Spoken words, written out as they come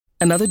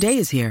Another day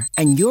is here,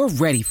 and you're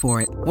ready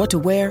for it. What to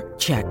wear?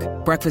 Check.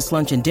 Breakfast,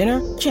 lunch, and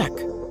dinner? Check.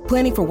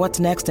 Planning for what's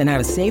next and how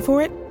to save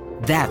for it?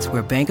 That's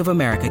where Bank of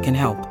America can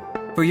help.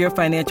 For your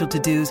financial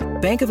to-dos,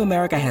 Bank of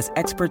America has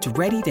experts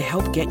ready to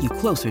help get you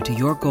closer to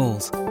your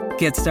goals.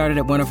 Get started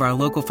at one of our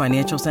local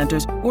financial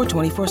centers or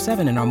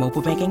 24/7 in our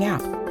mobile banking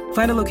app.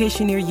 Find a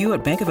location near you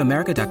at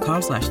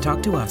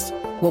bankofamerica.com/talktous.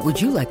 What would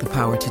you like the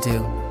power to do?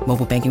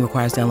 Mobile banking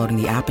requires downloading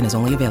the app and is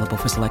only available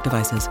for select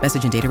devices.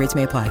 Message and data rates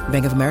may apply.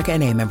 Bank of America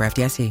N.A., member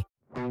FDIC.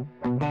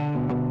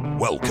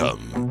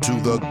 Welcome to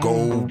the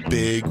Go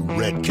Big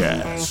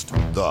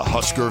Redcast, the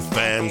Husker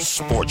Fan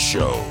Sports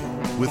Show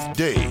with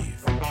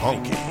Dave,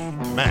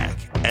 Honky, Mac,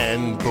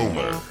 and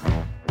Boomer.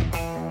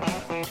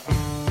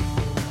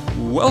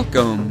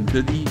 Welcome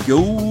to the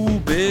Go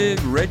Big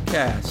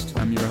Redcast.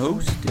 I'm your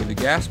host, David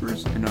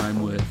Gaspers, and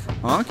I'm with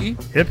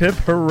Honky. Hip hip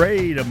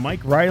hooray to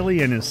Mike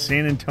Riley and his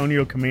San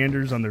Antonio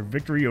Commanders on their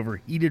victory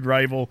over heated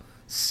rival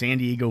San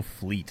Diego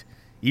Fleet.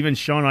 Even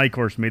Sean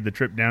Eichhorst made the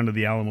trip down to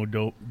the Alamo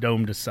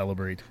Dome to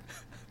celebrate.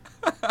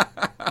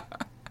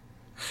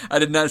 I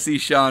did not see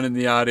Sean in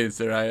the audience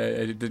there.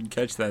 I didn't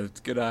catch that. It's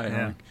a good eye,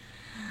 Yeah.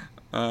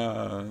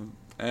 Honk.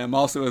 I'm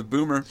also with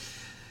Boomer.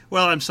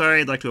 Well, I'm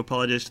sorry. I'd like to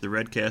apologize to the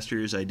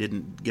Redcasters. I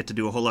didn't get to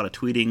do a whole lot of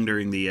tweeting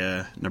during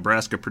the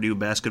Nebraska-Purdue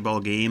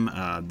basketball game.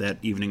 That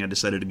evening I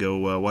decided to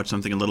go watch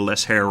something a little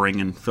less harrowing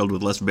and filled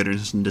with less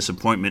bitterness and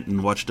disappointment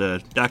and watched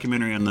a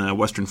documentary on the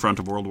Western Front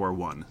of World War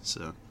I.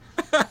 So.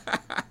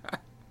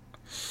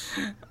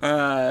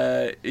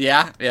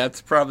 Yeah,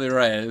 that's probably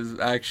right. It was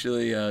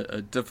actually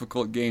a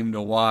difficult game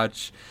to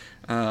watch.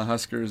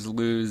 Huskers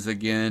lose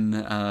again.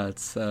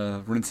 It's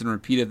rinse and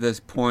repeat at this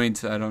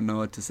point. I don't know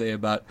what to say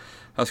about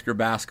Husker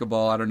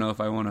basketball. I don't know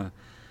if I want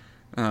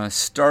to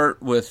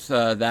start with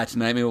that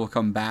tonight. Maybe we'll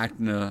come back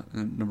to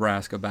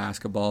Nebraska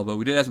basketball. But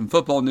we did have some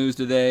football news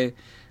today.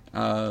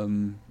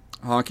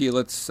 Honky,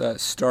 let's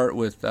start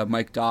with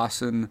Mike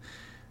Dawson.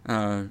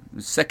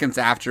 Seconds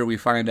after we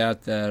find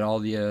out that all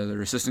the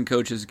other assistant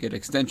coaches get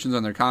extensions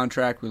on their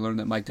contract, we learned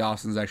that Mike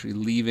Dawson is actually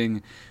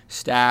leaving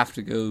staff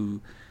to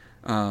go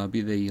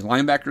be the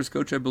linebackers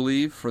coach, I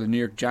believe, for the New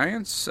York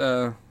Giants.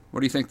 What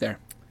do you think there?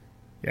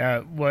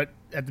 Yeah,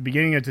 at the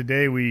beginning of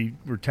today, we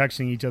were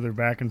texting each other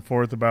back and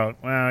forth about,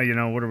 what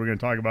are we going to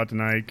talk about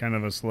tonight? Kind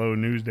of a slow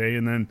news day,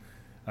 and then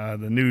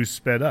the news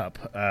sped up.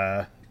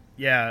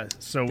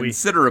 So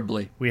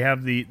considerably. We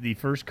have the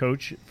first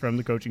coach from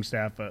the coaching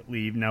staff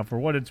leave. Now, for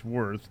what it's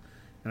worth,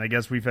 and I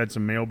guess we've had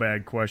some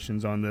mailbag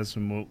questions on this,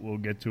 and we'll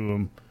get to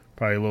them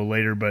probably a little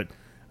later, but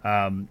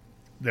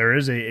there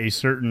is a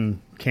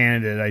certain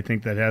candidate, I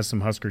think, that has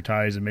some Husker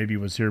ties and maybe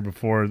was here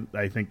before,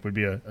 I think would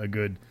be a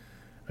good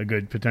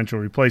potential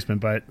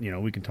replacement, but,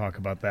 we can talk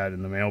about that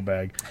in the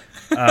mailbag.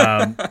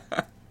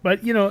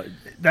 But,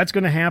 that's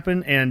going to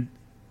happen, and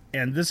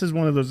this is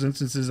one of those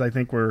instances, I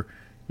think, where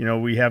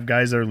we have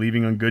guys that are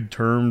leaving on good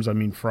terms. I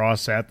mean,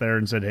 Frost sat there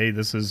and said, hey,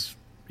 this is,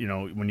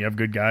 when you have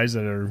good guys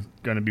that are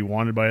going to be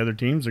wanted by other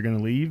teams, they're going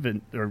to leave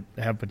or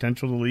have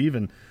potential to leave.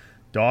 And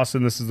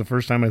Dawson, this is the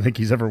first time I think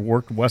he's ever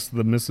worked west of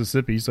the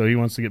Mississippi, so he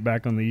wants to get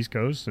back on the East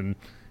Coast, and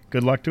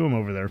good luck to him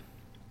over there.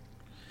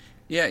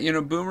 Yeah,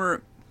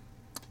 Boomer,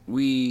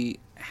 we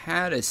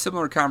had a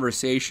similar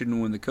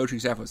conversation when the coaching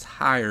staff was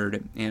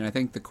hired, and I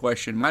think the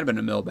question might have been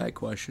a mailbag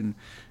question.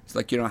 It's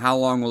like, how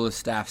long will the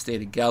staff stay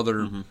together?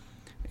 Mm-hmm.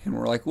 And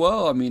we're like,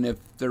 well, I mean, if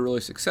they're really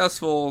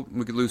successful,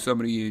 we could lose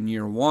somebody in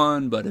year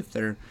one. But if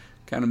they're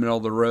kind of middle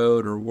of the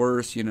road or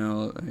worse,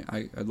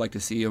 I'd like to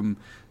see them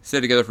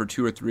stay together for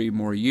 2 or 3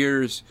 more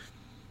years.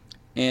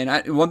 And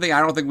one thing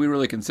I don't think we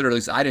really considered, at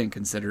least I didn't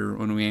consider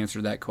when we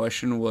answered that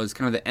question, was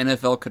kind of the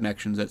NFL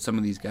connections that some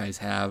of these guys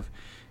have.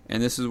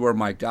 And this is where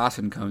Mike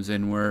Dawson comes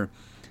in, where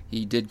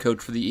he did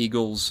coach for the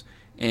Eagles,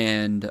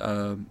 and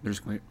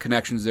there's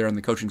connections there on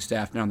the coaching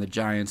staff now on the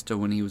Giants to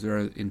when he was there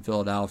in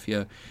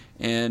Philadelphia.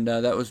 And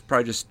that was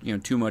probably just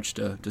too much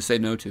to say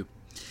no to.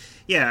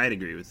 Yeah, I'd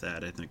agree with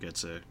that. I think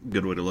that's a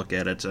good way to look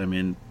at it. I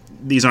mean,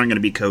 these aren't going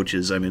to be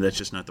coaches. I mean, that's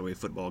just not the way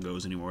football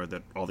goes anymore,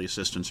 that all the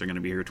assistants are going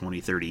to be here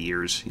 20, 30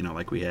 years,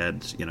 like we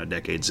had,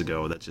 decades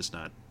ago. That's just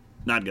not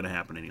going to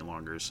happen any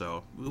longer.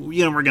 So,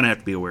 we're going to have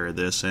to be aware of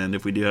this. And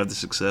if we do have the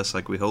success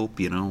like we hope,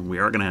 we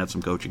are going to have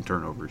some coaching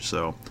turnovers.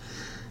 So,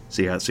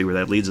 see where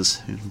that leads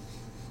us.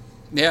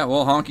 Yeah,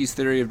 well, Honky's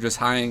theory of just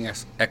hiring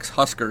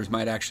ex-Huskers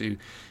might actually,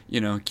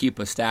 keep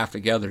a staff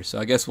together. So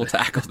I guess we'll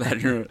tackle that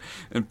here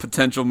in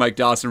potential Mike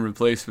Dawson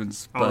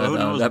replacements.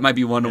 But that might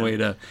be one way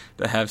to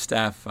have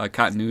staff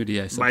continuity,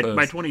 I suppose.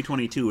 By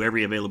 2022,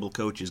 every available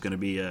coach is going to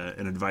be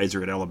an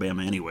advisor at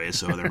Alabama anyway,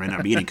 so there may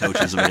not be any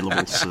coaches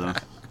available. So.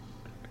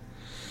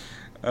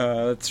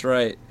 That's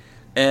right.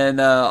 And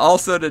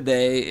also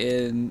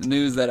today, in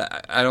news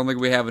that I don't think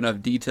we have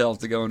enough details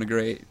to go into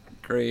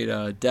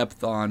great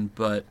depth on,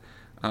 but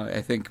I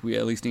think we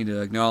at least need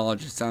to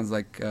acknowledge, it sounds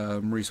like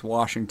Maurice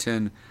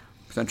Washington,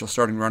 potential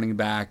starting running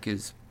back,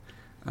 is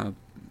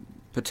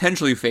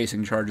potentially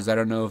facing charges. I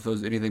don't know if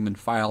anything been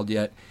filed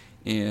yet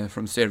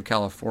from the state of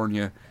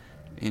California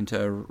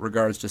into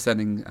regards to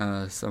sending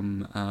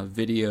some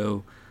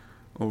video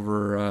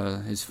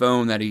his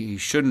phone that he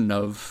shouldn't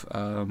have,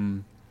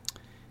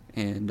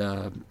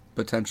 and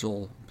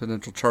potential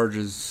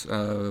charges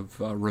of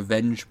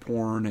revenge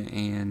porn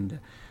and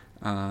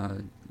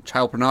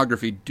child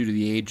pornography due to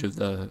the age of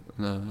the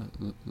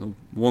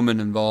woman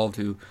involved,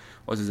 who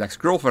was his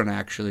ex-girlfriend,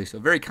 actually. So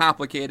very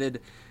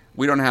complicated.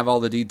 We don't have all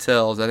the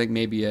details. I think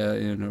maybe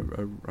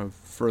in a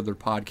further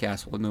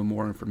podcast we'll know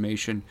more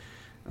information.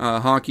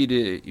 Honky,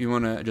 do you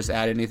want to just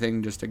add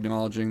anything, just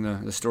acknowledging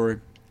the story?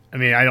 I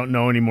mean, I don't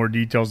know any more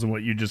details than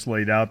what you just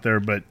laid out there,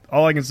 but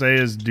all I can say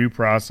is due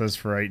process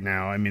for right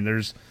now. I mean,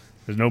 there's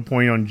no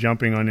point on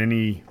jumping on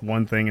any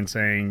one thing and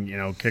saying,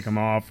 kick them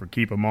off or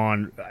keep them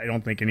on. I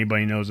don't think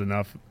anybody knows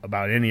enough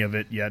about any of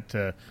it yet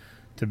to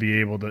be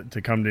able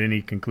to come to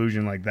any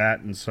conclusion like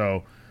that. And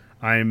so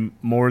I'm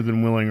more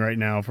than willing right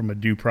now from a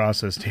due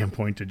process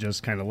standpoint to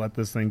just kind of let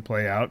this thing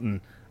play out.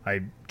 And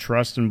I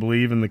trust and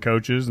believe in the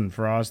coaches and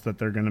Frost that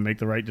they're going to make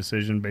the right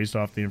decision based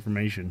off the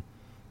information.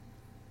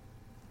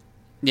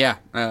 Yeah.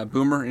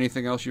 Boomer,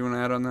 anything else you want to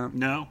add on that?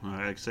 No,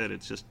 like I said,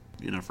 it's just,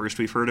 first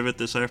we've heard of it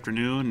this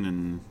afternoon,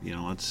 and,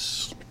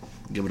 let's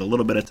give it a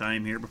little bit of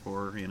time here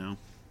before,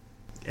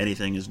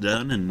 anything is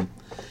done and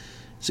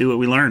see what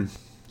we learn.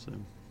 So.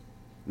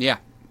 Yeah,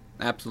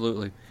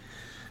 absolutely.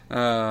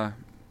 All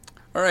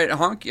right,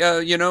 Honk,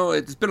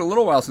 it's been a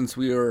little while since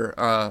we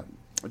were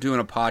doing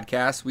a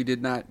podcast. We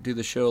did not do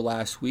the show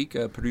last week.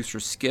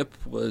 Producer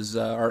Skip was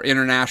our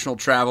international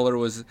traveler,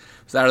 was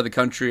out of the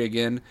country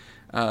again.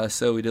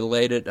 So we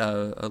delayed it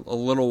a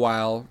little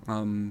while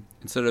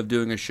instead of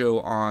doing a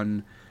show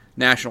on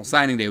National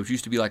Signing Day, which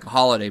used to be like a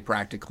holiday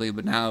practically,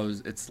 but now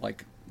it's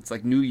like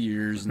New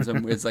Year's,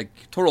 and it's like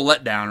total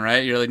letdown,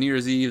 right? You're like New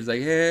Year's Eve is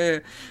like,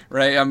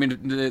 right? I mean,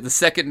 the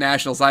second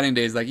National Signing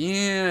Day is like,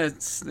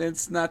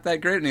 it's not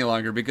that great any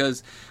longer,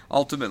 because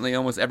ultimately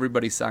almost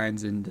everybody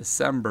signs in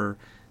December.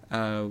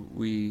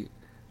 We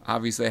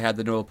obviously had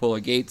the Noah Pola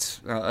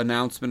Gates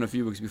announcement a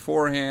few weeks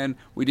beforehand.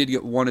 We did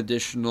get one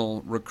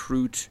additional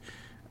recruit,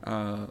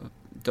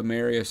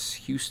 Demarius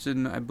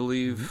Houston, I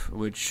believe,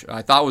 which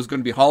I thought was going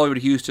to be Hollywood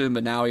Houston,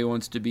 but now he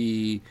wants to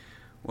be,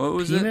 what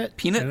was it?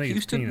 Peanut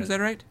Houston, Peanut. Is that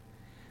right?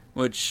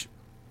 Which,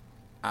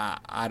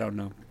 I don't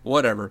know.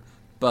 Whatever.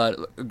 But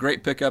a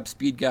great pickup,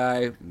 speed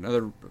guy,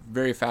 another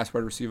very fast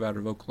wide receiver out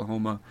of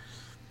Oklahoma.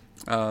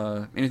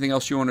 Anything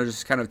else you want to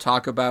just kind of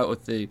talk about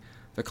with the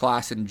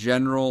class in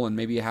general, and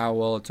maybe how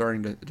well it's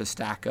starting to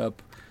stack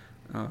up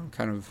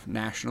kind of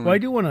nationally? Well, I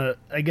do want to,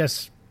 I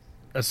guess,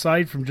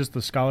 aside from just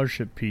the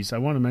scholarship piece, I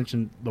want to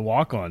mention the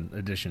walk-on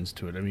additions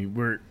to it. I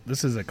mean,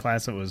 this is a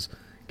class that was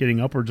getting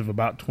upwards of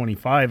about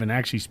 25, and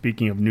actually,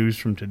 speaking of news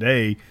from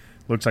today,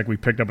 looks like we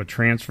picked up a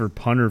transfer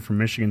punter from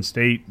Michigan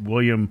State,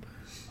 William,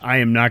 I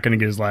am not going to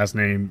get his last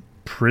name,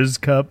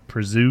 Przystup,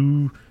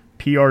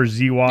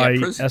 P-R-Z-Y-S-T-U-P.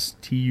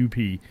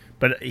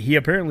 But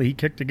he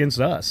kicked against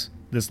us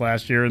this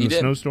last year in the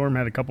snowstorm,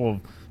 had a couple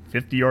of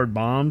 50-yard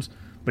bombs,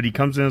 but he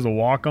comes in as a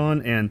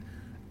walk-on, and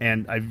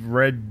I've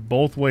read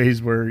both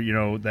ways where,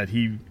 that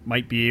he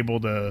might be able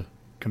to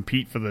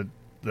compete for the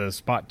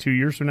spot 2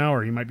 years from now,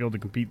 or he might be able to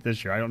compete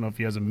this year. I don't know if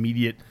he has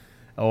immediate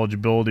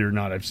eligibility or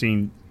not. I've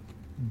seen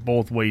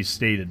both ways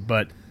stated,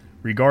 but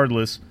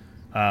regardless,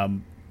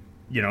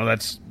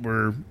 that's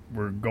we're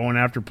going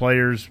after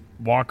players,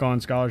 walk-on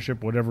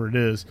scholarship, whatever it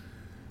is.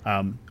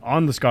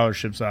 On the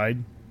scholarship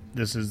side,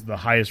 this is the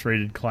highest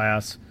rated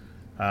class.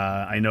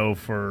 I know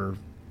for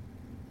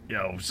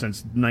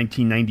since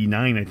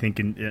 1999, I think,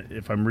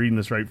 if I'm reading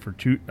this right,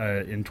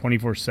 in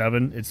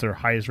 24/7, it's their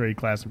highest rated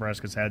class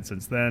Nebraska's had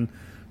since then.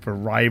 For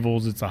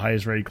Rivals, it's the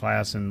highest rated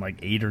class in like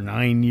 8 or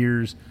 9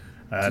 years.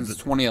 Since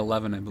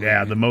 2011, I believe.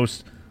 Yeah, the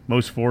most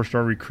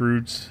 4-star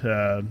recruits.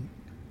 A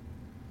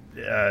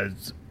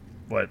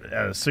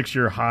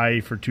 6-year high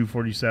for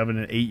 247,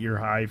 an 8-year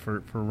high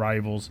for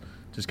Rivals.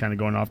 Just kind of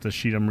going off the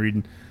sheet I'm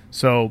reading.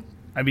 So,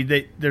 I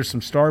mean, there's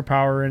some star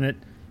power in it.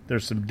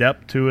 There's some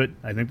depth to it.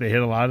 I think they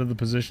hit a lot of the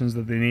positions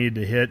that they needed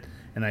to hit,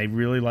 and I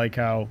really like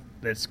how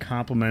it's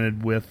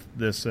complemented with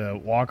this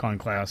walk-on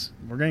class.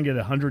 We're going to get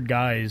 100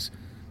 guys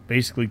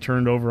basically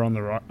turned over on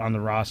the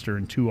roster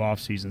in 2 off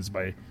seasons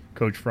by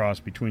Coach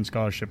Frost between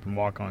scholarship and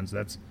walk-ons.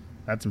 That's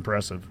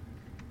impressive.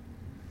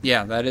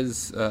 Yeah, that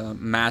is a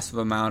massive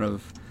amount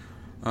of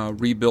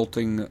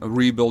rebuilding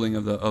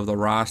of the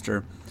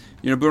roster.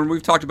 Boone,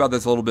 we've talked about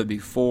this a little bit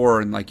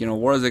before, and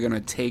what is it going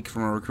to take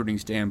from a recruiting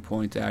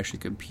standpoint to actually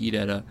compete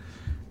at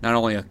not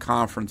only a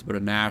conference but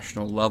a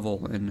national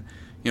level? And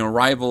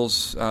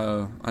Rivals,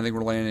 I think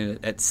we're landing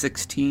at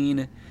 16,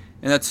 and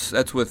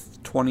that's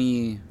with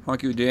 20.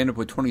 Honky, would you end up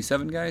with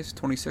 27 guys,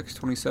 26,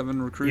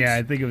 27 recruits? Yeah,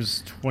 I think it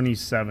was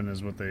 27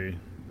 is what the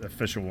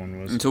official one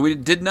was. And so we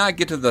did not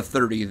get to the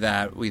 30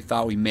 that we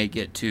thought we may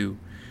get to,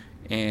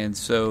 and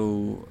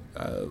so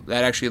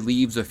that actually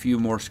leaves a few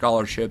more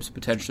scholarships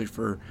potentially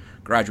for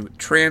graduate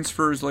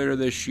transfers later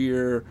this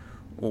year,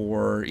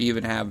 or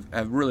even have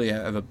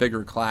a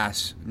bigger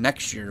class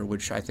next year,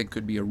 which I think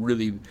could be a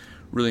really,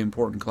 really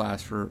important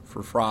class for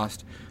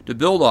Frost to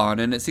build on.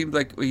 And it seems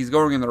like he's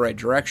going in the right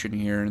direction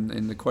here.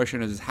 And the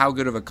question is, how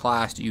good of a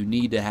class do you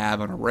need to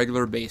have on a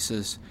regular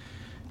basis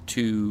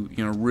to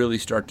really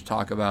start to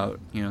talk about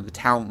the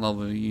talent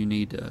level you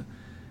need to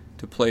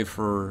play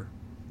for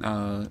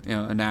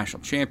a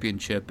national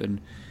championship.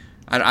 And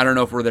I don't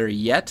know if we're there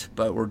yet,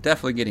 but we're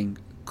definitely getting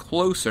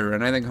closer.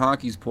 And I think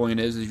Honky's point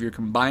is if you're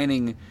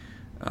combining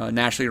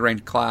nationally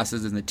ranked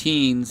classes in the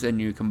teens,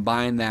 and you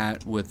combine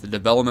that with the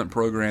development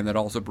program that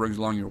also brings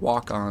along your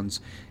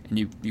walk-ons, and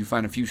you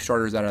find a few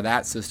starters out of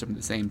that system at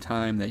the same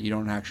time that you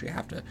don't actually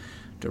have to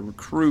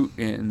recruit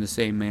in the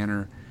same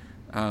manner.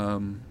 I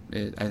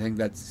think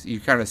that's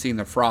you're kind of seeing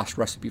the Frost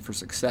recipe for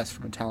success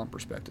from a talent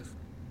perspective.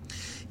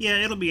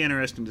 Yeah, it'll be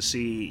interesting to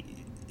see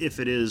if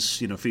it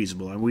is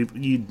feasible.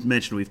 And you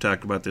mentioned we've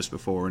talked about this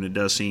before, and it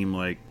does seem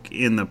like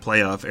in the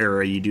playoff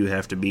era you do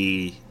have to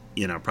be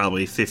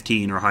probably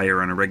 15 or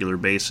higher on a regular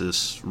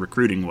basis,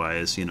 recruiting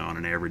wise, on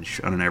an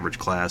average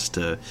class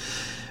to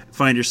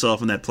find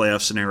yourself in that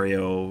playoff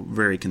scenario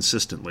very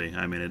consistently.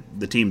 I mean,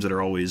 the teams that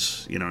are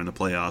always in the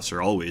playoffs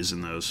are always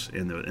in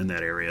that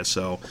area.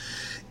 So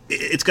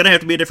it's going to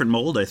have to be a different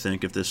mold, I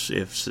think, if this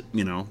is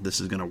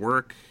going to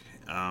work.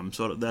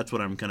 So that's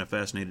what I'm kind of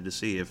fascinated to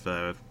see if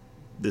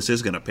this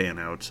is going to pan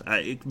out.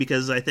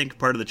 Because I think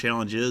part of the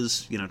challenge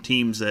is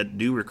teams that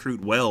do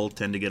recruit well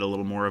tend to get a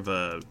little more of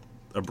a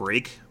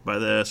break by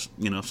the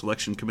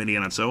selection committee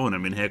on its own. I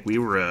mean, heck, we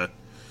were a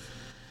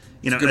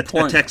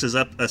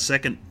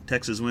second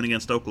Texas win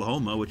against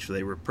Oklahoma, which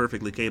they were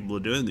perfectly capable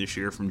of doing this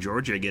year, from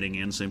Georgia getting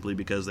in simply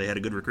because they had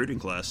a good recruiting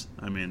class.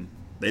 I mean,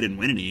 they didn't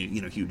win any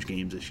huge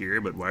games this year,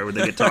 but why would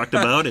they get talked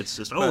about? It's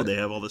just they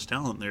have all this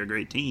talent, they're a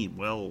great team.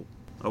 Well,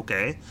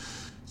 okay.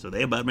 So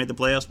they about made the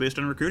playoffs based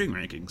on recruiting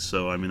rankings.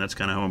 So, I mean, that's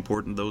kind of how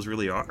important those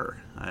really are.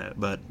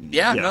 No,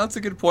 that's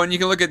a good point. You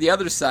can look at the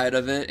other side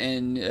of it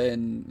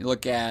and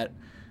look at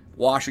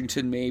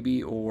Washington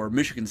maybe, or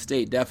Michigan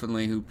State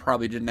definitely, who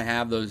probably didn't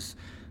have those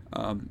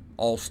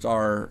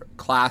all-star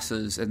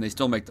classes, and they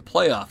still make the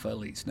playoff at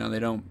least. Now, they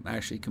don't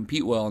actually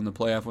compete well in the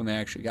playoff when they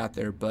actually got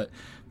there, but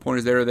the point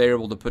is they're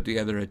able to put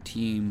together a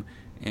team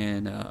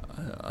and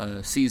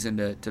a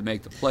season to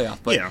make the playoff.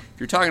 But if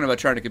you're talking about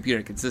trying to compete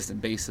on a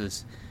consistent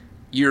basis,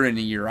 year in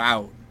and year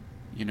out,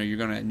 you're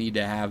going to need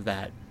to have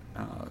that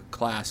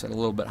class at a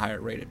little bit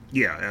higher rated.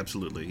 Yeah,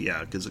 absolutely.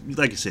 Yeah, because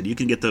like I said, you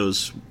can get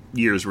those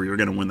years where you're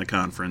going to win the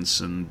conference,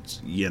 and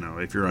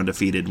if you're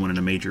undefeated, winning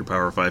a major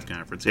Power 5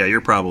 conference,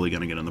 you're probably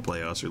going to get in the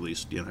playoffs, or at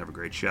least have a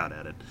great shot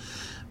at it.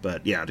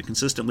 But to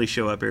consistently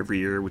show up every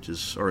year,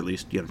 or at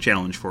least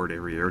challenge for it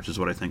every year, which is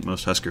what I think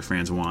most Husker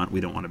fans want.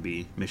 We don't want to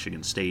be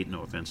Michigan State.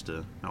 No offense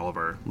to all of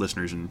our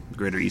listeners in the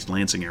greater East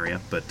Lansing area,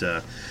 but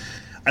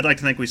I'd like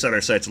to think we set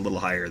our sights a little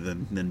higher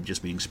than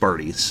just being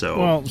Sparty.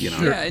 So,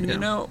 Yeah,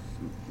 and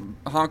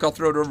Honk, I'll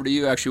throw it over to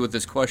you actually with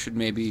this question,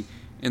 maybe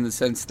in the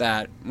sense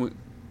that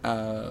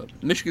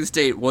Michigan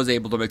State was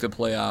able to make the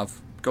playoff,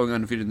 going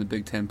undefeated in the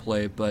Big Ten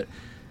play, but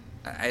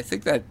I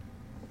think that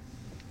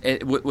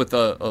with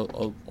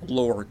a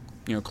lower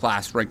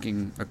class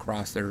ranking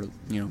across their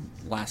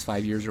last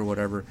 5 years or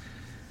whatever.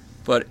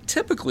 But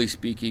typically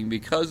speaking,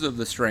 because of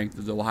the strength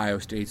of the Ohio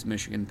States,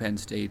 Michigan, Penn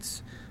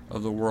States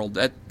of the world,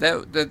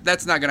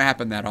 that's not going to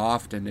happen that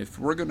often. If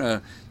we're going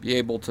to be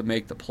able to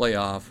make the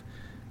playoff,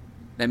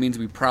 that means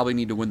we probably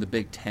need to win the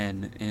Big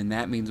Ten, and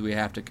that means we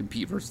have to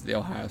compete versus the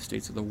Ohio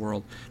States of the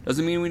world.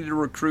 Doesn't mean we need to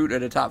recruit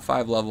at a top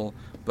 5 level,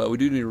 but we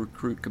do need to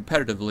recruit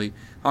competitively.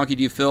 Honky,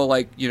 do you feel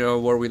like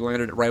where we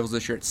landed at Rivals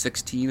this year at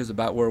 16 is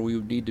about where we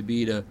would need to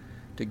be to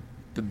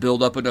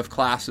build up enough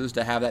classes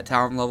to have that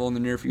talent level in the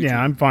near future?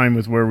 Yeah, I'm fine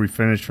with where we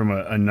finished from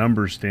a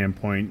numbers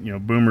standpoint.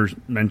 Boomer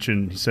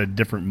mentioned, he said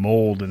different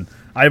mold, and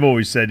I've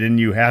always said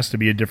NU has to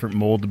be a different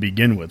mold to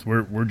begin with.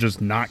 We're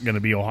just not going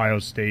to be Ohio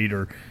State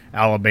or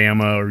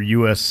Alabama or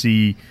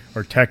USC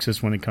or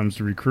Texas when it comes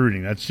to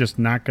recruiting. That's just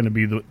not going to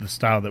be the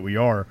style that we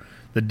are.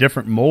 The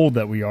different mold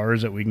that we are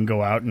is that we can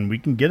go out and we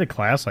can get a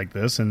class like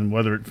this, and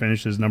whether it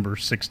finishes number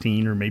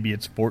 16 or maybe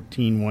it's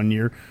 14 one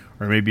year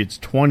or maybe it's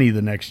 20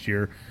 the next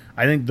year,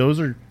 I think those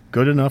are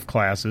good enough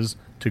classes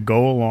to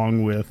go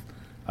along with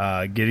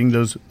getting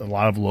a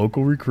lot of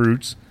local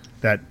recruits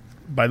that,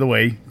 by the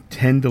way,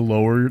 tend to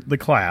lower the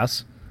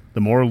class. The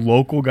more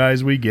local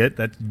guys we get,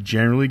 that's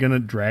generally going to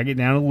drag it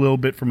down a little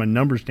bit from a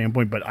number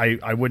standpoint, but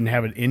I wouldn't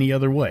have it any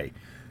other way.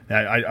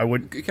 I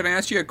would. Can I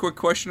ask you a quick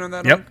question on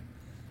that? Yep.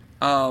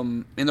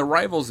 In the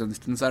Rivals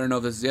instance, I don't know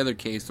if this is the other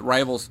case, the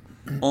Rivals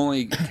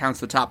only counts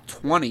the top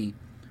 20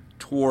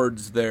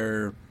 towards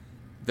their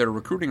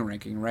recruiting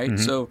ranking, right?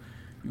 Mm-hmm. So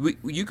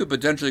you could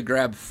potentially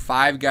grab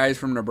 5 guys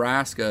from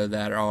Nebraska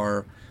that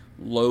are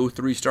low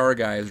 3-star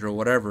guys or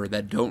whatever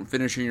that don't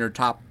finish in your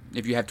top,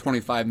 if you have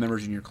 25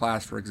 members in your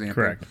class, for example.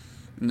 Correct.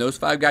 And those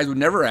 5 guys would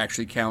never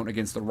actually count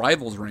against the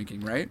Rivals ranking,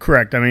 right?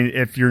 Correct. I mean,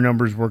 if your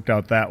numbers worked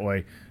out that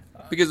way.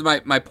 Because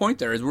my point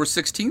there is we're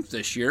 16th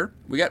this year.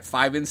 We got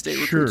 5 in-state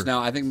recruits.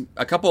 Now, I think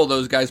a couple of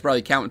those guys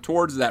probably count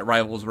towards that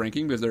Rivals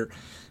ranking because they're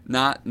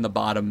not in the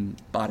bottom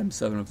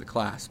 7 of the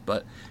class.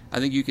 But I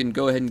think you can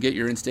go ahead and get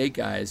your in-state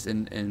guys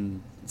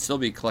and still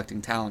be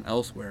collecting talent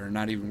elsewhere and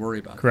not even worry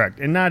about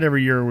Correct. And not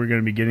every year we're going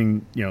to be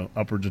getting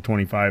upwards of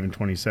 25 and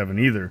 27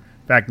 either. In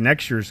fact,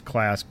 next year's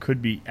class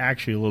could be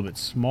actually a little bit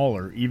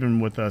smaller, even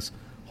with us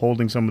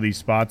holding some of these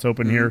spots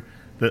open here.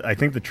 I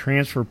think the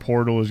transfer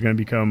portal is going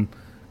to become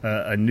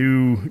a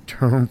new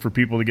term for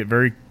people to get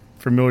very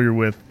familiar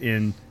with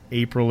in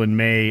April and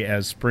May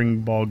as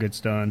spring ball gets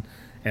done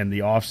and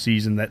the off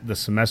season, that the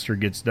semester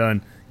gets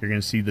done. You're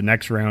going to see the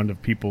next round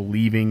of people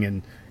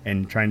leaving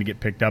and trying to get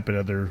picked up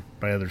at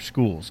by other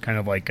schools, kind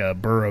of like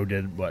Burrow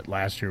did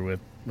last year with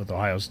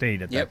Ohio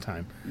State at that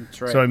time.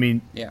 That's right. So I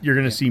mean, you're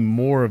going to see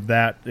more of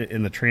that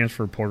in the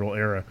transfer portal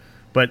era.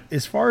 But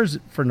as far as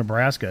for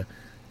Nebraska,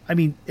 I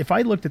mean, if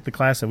I looked at the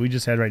class that we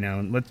just had right now,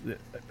 and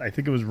I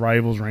think it was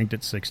Rivals ranked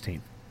at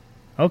 16th.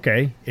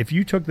 Okay, if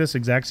you took this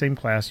exact same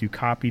class, you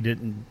copied it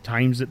and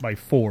times it by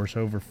 4,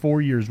 so over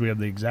 4 years we have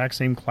the exact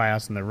same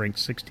class and they're ranked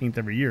 16th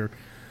every year.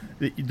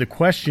 The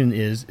question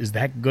is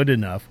that good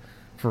enough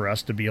for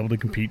us to be able to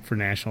compete for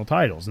national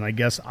titles? And I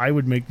guess I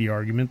would make the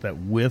argument that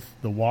with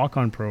the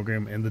walk-on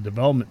program and the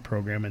development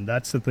program, and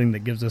that's the thing that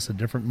gives us a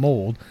different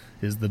mold,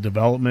 is the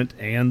development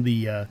and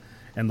the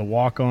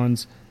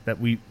walk-ons that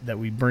we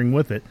bring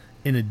with it,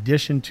 in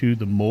addition to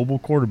the mobile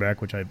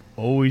quarterback, which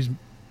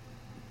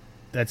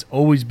that's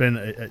always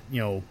been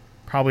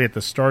probably at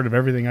the start of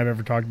everything I've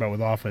ever talked about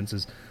with offense,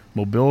 is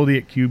mobility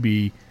at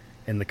QB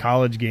in the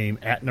college game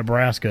at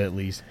Nebraska. At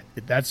least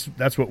that's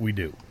what we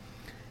do.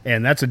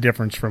 And that's a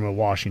difference from a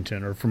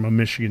Washington or from a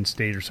Michigan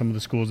State or some of the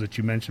schools that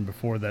you mentioned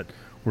before that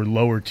were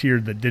lower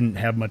tiered that didn't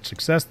have much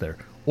success there.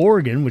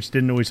 Oregon, which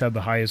didn't always have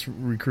the highest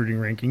recruiting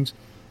rankings,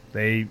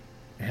 they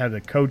had a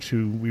coach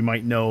who we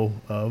might know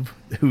of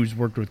who's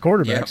worked with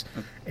quarterbacks,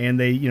 and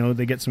they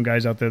get some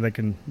guys out there that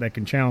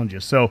can challenge you.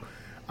 So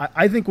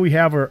I think we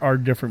have our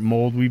different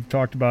mold. We've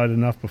talked about it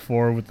enough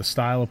before with the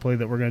style of play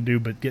that we're going to do,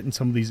 but getting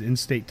some of these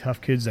in-state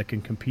tough kids that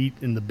can compete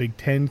in the Big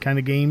Ten kind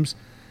of games,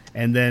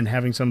 and then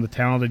having some of the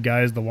talented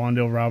guys, the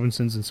Wan'Dale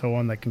Robinsons and so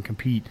on, that can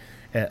compete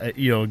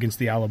against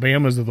the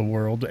Alabamas of the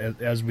world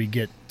as we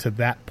get to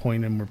that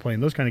point and we're playing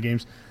those kind of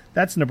games.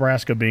 That's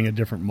Nebraska being a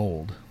different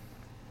mold.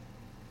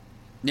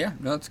 Yeah,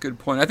 no, that's a good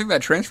point. I think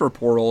that transfer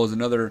portal is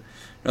another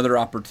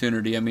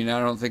opportunity. I mean,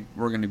 I don't think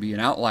we're going to be an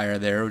outlier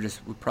there.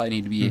 We probably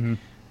need to be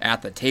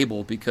at the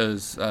table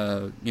because,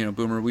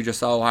 Boomer, we just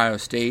saw Ohio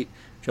State.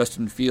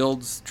 Justin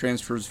Fields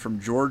transfers from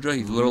Georgia.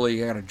 He's literally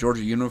got a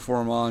Georgia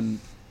uniform on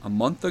a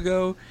month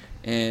ago,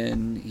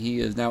 and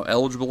he is now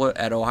eligible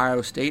at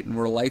Ohio State, and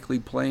we're likely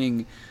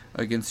playing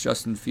against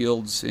Justin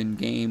Fields in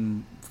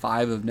Game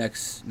 5 of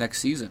next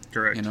season.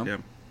 Correct. Yeah.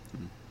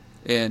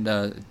 And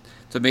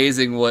it's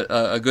amazing what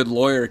a good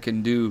lawyer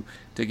can do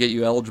to get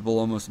you eligible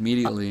almost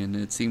immediately, and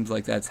it seems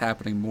like that's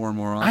happening more and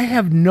more often. I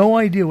have no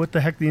idea what the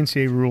heck the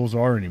NCAA rules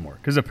are anymore,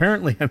 because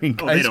apparently, I mean,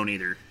 guys, they don't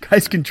either.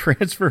 Guys can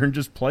transfer and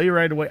just play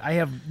right away. I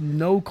have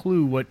no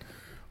clue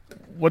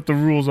what the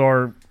rules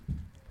are.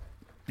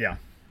 Yeah,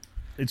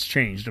 it's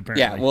changed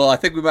apparently. Yeah, well, I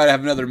think we might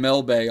have another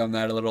mailbag on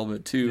that a little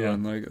bit too,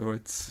 on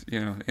what's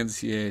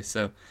NCAA.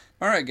 So,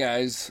 all right,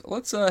 guys,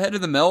 let's head to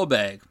the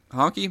mailbag.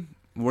 Honky,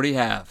 what do you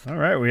have? All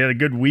right, we had a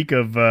good week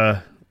of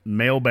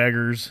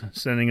mailbaggers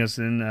sending us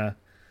in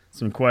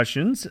some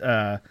questions.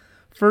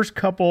 First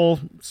couple,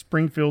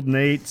 Springfield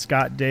Nate,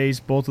 Scott Days,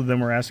 both of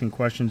them were asking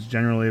questions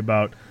generally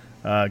about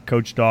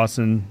Coach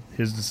Dawson,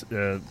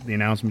 the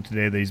announcement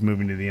today that he's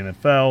moving to the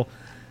NFL.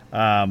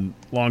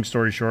 Long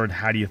story short,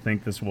 how do you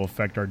think this will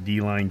affect our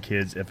D-line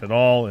kids, if at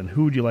all, and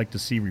who would you like to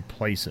see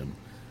replace him?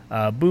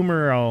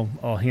 Boomer,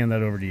 I'll hand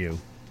that over to you.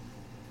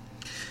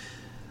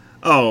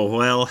 Oh,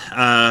 well,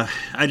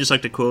 I just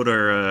like to quote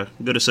our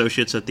good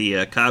associates at the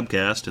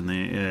Cobcast, and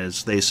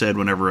as they said,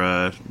 whenever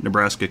a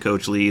Nebraska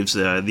coach leaves,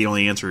 the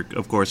only answer,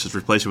 of course, is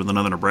replace it with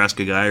another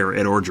Nebraska guy or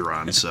Ed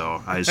Orgeron,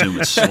 so I assume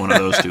it's one of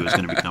those two is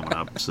going to be coming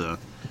up. So,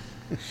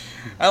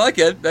 I like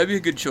Ed. That'd be a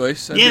good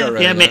choice.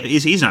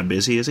 He's not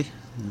busy, is he?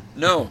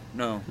 No.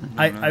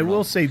 I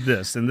will say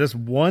this, in this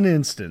one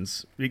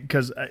instance,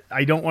 because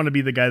I don't want to be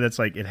the guy that's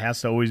like, it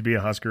has to always be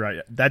a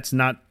Husker. That's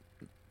not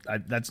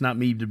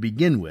me to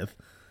begin with.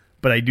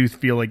 But I do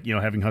feel like,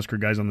 having Husker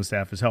guys on the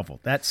staff is helpful.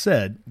 That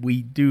said,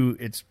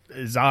 it's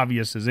as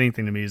obvious as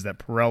anything to me is that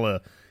Perella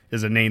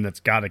is a name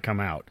that's got to come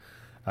out.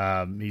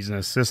 He's an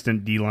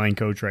assistant D-line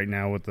coach right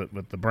now with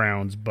the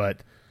Browns, but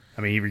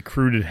I mean, he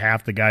recruited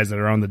half the guys that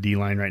are on the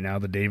D-line right now,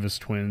 the Davis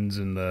twins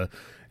and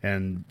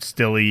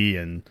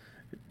Stilley and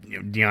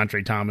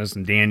DeAndre Thomas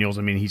and Daniels.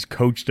 I mean, he's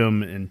coached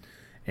them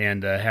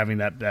and having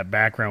that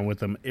background with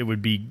them, it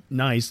would be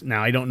nice.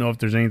 Now, I don't know if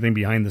there's anything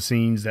behind the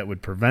scenes that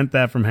would prevent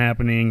that from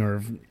happening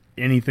or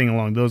anything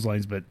along those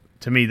lines, but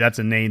to me, that's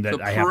a name that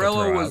I have to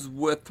throw out.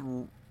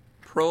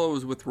 Perella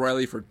was with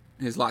Riley for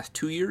his last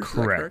 2 years.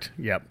 Correct.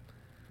 Yep.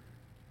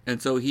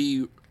 And so did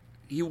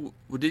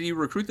he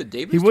recruit the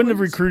Davis? He wouldn't have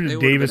twins? recruited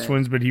Davis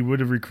twins, but he would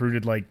have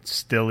recruited like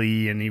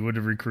Stilley, and he would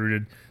have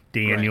recruited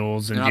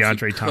Daniels and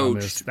DeAndre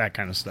Thomas, that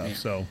kind of stuff. Yeah.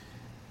 So,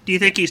 do you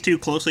think he's too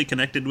closely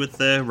connected with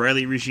the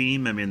Riley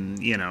regime? I mean,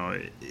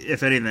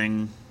 if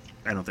anything,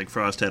 I don't think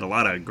Frost had a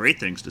lot of great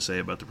things to say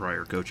about the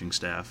prior coaching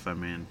staff. I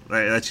mean,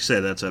 as you said,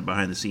 that's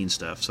behind-the-scenes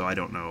stuff, so I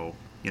don't know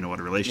what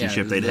a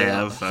relationship they'd the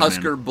have.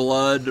 Husker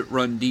blood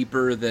run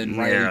deeper than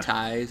Riley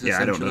ties. Yeah,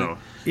 I don't know.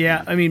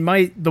 Yeah, I mean,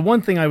 the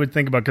one thing I would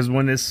think about, because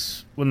when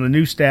the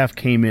new staff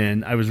came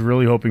in, I was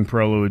really hoping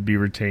Perella would be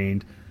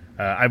retained.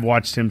 I've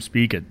watched him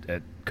speak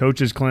at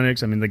coaches'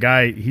 clinics. I mean, the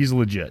guy, he's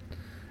legit.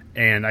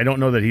 And I don't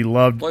know that he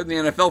loved... Played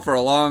in the NFL for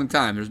a long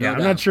time. There's no doubt.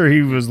 I'm not sure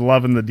he was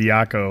loving the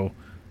Diaco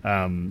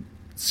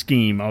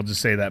scheme, I'll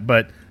just say that.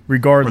 But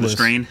regardless... Or the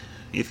strain,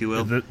 if you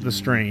will. The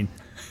strain.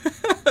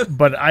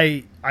 But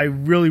I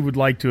really would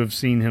like to have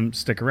seen him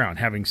stick around.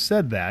 Having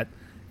said that,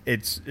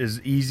 it's as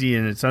easy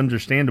and it's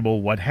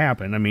understandable what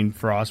happened. I mean,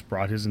 Frost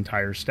brought his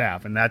entire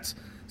staff. And that's...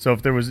 So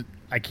if there was...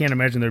 I can't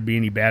imagine there'd be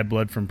any bad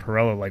blood from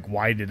Perella. Like,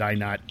 why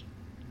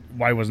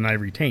wasn't I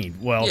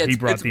retained? Well, he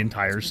brought the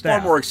entire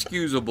staff. Far more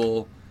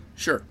excusable...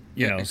 Sure.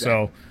 Exactly.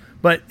 So,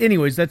 but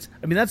anyways, that's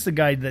the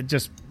guy that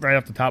just right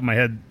off the top of my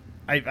head,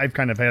 I've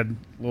kind of had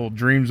little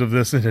dreams of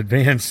this in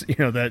advance,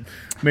 that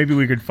maybe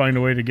we could find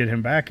a way to get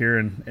him back here,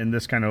 and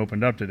this kind of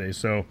opened up today.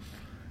 So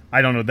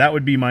I don't know. That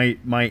would be my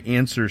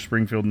answer,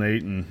 Springfield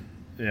Nate, and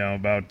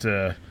about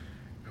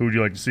who would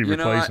you like to see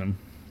replace him?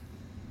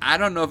 I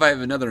don't know if I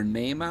have another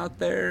name out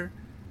there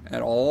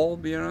at all,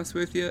 to be honest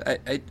with you.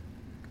 I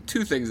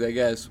two things, I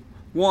guess.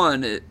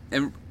 One,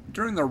 and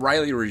during the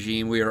Riley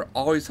regime, we are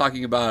always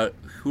talking about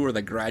who are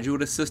the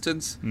graduate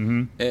assistants,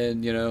 and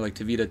like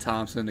Tavita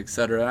Thompson,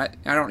 etc.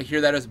 I don't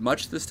hear that as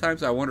much this time,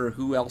 so I wonder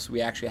who else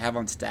we actually have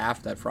on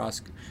staff that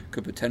Frost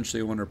could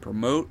potentially want to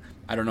promote.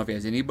 I don't know if he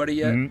has anybody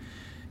yet. And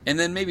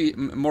then maybe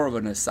more of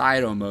an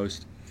aside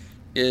almost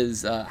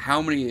is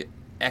how many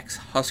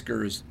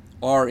ex-Huskers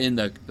are in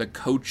the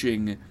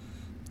coaching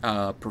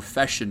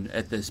profession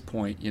at this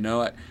point.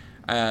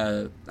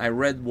 I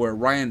read where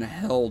Ryan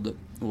Held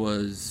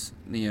was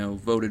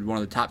voted one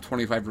of the top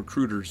 25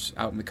 recruiters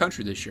out in the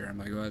country this year. I'm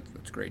like, well,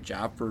 that's a great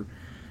job for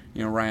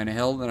Ryan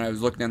Held. And I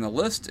was looking down the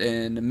list,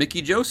 and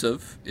Mickey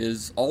Joseph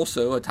is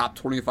also a top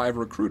 25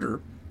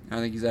 recruiter. I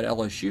think he's at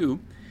LSU.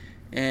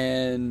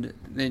 And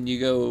then you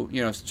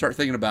go start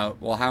thinking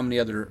about, well, how many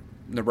other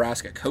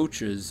Nebraska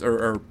coaches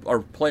or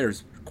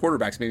players,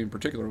 quarterbacks maybe in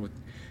particular, with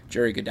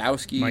Jerry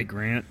Godowski, Mike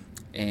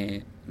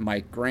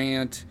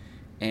Grant,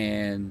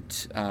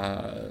 and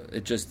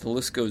it just, the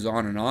list goes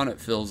on and on. It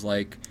feels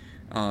like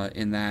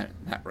in that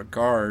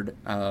regard.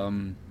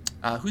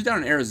 Who's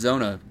down in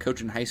Arizona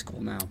coaching high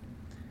school now?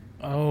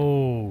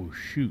 Oh,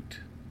 shoot.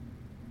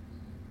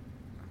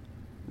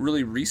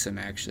 Really recent,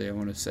 actually, I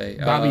want to say.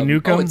 Bobby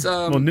Newcomb? It's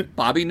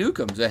Bobby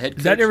Newcomb's a head coach.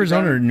 Is that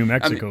Arizona or New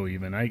Mexico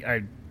even?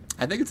 I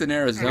think it's in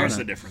Arizona. There's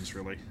a difference,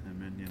 really.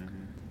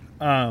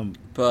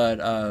 But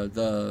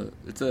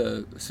it's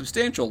a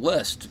substantial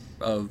list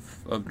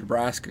of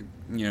Nebraska,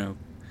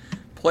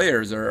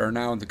 players are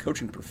now in the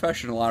coaching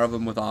profession. A lot of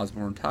them with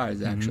Osborne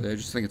ties. Actually, I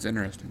just think it's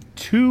interesting.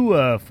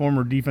 Two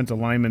former defensive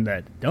linemen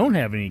that don't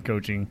have any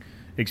coaching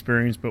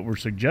experience, but were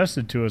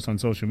suggested to us on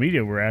social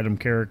media, were Adam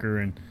Carricker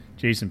and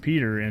Jason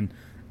Peter. And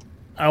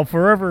I'll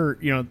forever,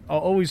 I'll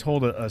always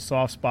hold a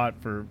soft spot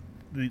for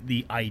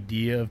the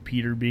idea of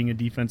Peter being a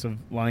defensive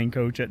line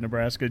coach at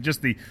Nebraska.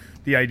 Just the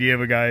idea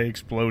of a guy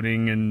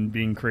exploding and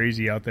being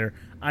crazy out there.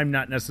 I'm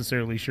not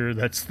necessarily sure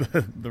that's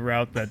the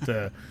route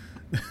that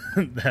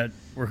that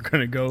we're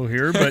going to go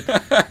here, but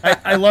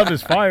I love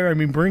his fire. I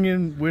mean, bring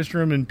in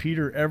Wistrom and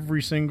Peter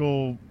every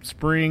single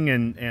spring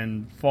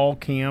and fall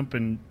camp,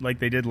 and like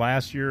they did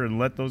last year, and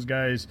let those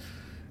guys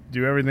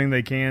do everything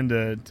they can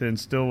to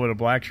instill what a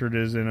black shirt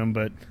is in them.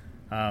 But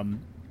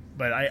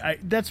I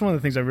that's one of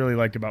the things I really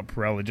liked about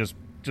Perella,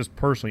 just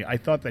personally. I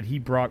thought that he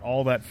brought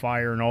all that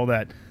fire and all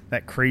that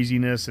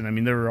craziness, and I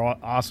mean, there were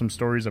awesome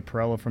stories of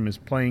Perella from his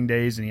playing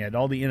days, and he had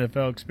all the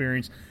NFL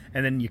experience,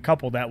 and then you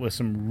couple that with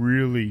some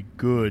really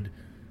good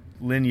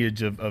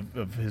lineage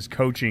of his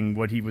coaching,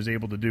 what he was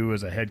able to do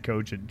as a head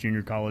coach at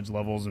junior college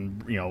levels,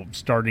 and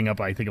starting up,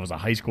 I think it was a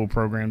high school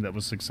program that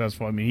was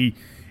successful. I mean,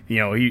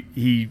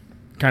 he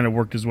kind of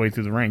worked his way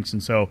through the ranks,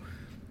 and so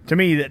to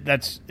me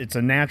it's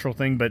a natural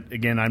thing. But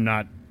again,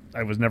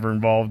 I was never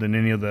involved in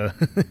any of the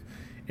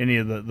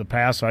the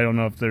past, so I don't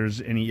know if there's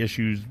any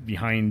issues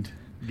behind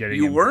getting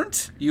you him.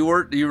 weren't you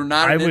were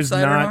not an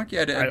insider hockey?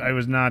 I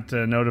was not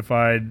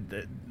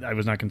notified. I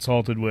was not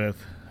consulted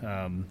with.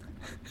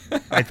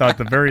 I thought at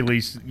the very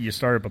least you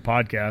start up a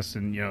podcast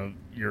and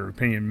your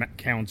opinion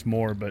counts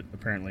more, but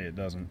apparently it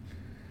doesn't.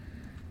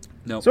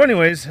 No. So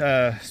anyways,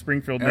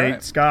 Springfield All Nate,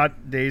 right.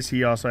 Scott Days,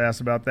 he also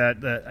asked about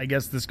that. I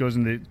guess this goes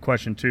into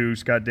question 2.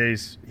 Scott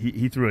Days,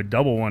 he threw a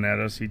double one at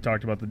us. He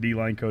talked about the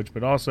D-line coach,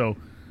 but also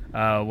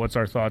what's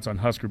our thoughts on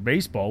Husker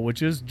baseball,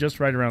 which is just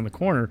right around the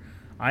corner.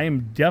 I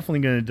am definitely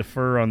going to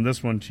defer on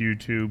this one to you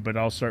two, but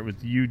I'll start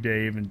with you,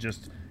 Dave, and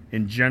just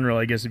in general,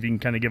 I guess if you can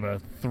kind of give a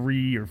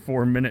 3 or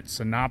 4 minute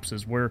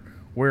synopsis, where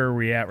are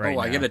we at right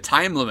now? I get a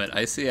time limit.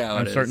 I see how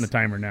I'm it is. starting the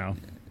timer now.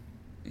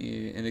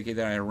 You indicate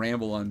that I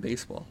ramble on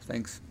baseball.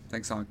 Thanks,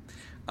 Hong.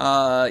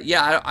 I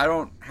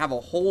don't have a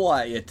whole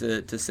lot yet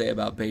to say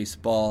about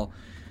baseball.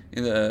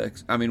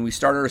 We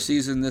started our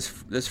season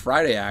this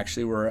Friday.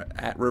 Actually, we're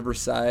at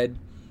Riverside,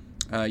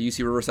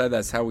 UC Riverside.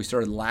 That's how we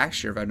started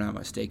last year, if I'm not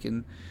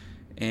mistaken.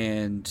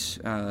 and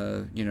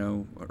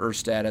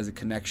Erstad has a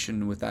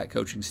connection with that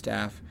coaching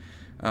staff.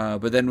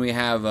 But then we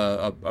have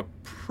a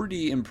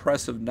pretty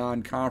impressive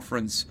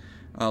non-conference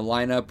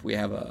lineup. We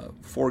have a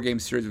 4-game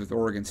series with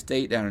Oregon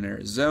State down in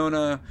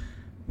Arizona.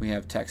 We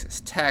have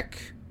Texas Tech.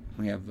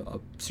 We have a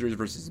series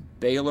versus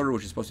Baylor,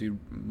 which is supposed to be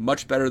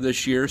much better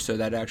this year, so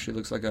that actually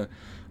looks like a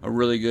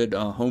really good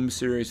home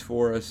series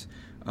for us.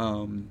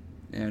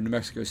 And New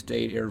Mexico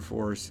State, Air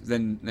Force,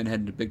 then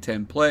heading to Big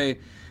Ten play.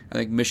 I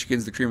think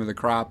Michigan's the cream of the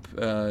crop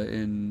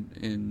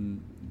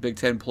in Big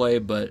Ten play,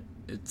 but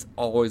it's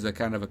always a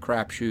kind of a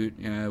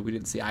crapshoot. We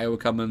didn't see Iowa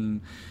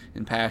coming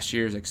in past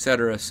years,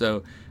 etc.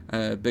 So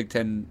Big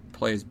Ten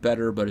play is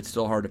better, but it's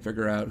still hard to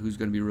figure out who's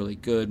going to be really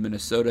good.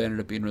 Minnesota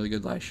ended up being really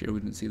good last year. We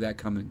didn't see that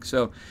coming.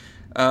 So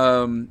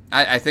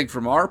I think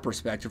from our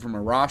perspective, from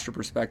a roster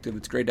perspective,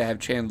 it's great to have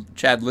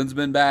Chad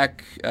Linsman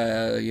back.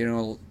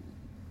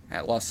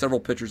 Lost several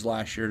pitchers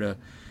last year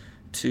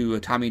to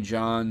Tommy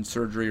John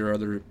surgery or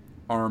other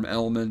arm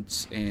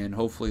ailments, and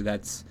hopefully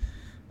that's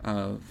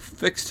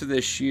fixed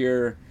this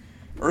year.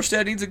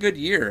 Erstad needs a good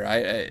year.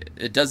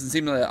 It doesn't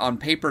seem on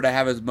paper to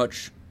have as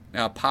much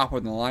pop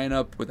in the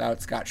lineup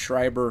without Scott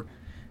Schreiber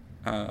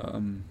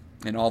and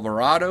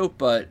Alvarado,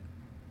 but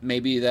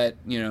maybe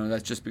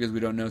that's just because we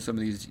don't know some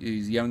of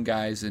these young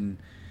guys, and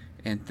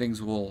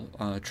things will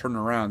turn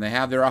around. They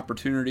have their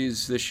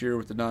opportunities this year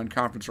with the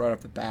non-conference right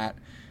off the bat.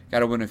 Got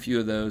to win a few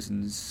of those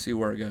and see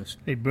where it goes.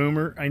 Hey,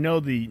 Boomer, I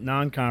know the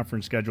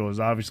non-conference schedule has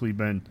obviously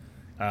been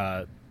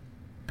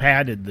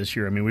padded this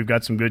year. I mean, we've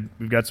got some good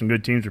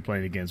teams we're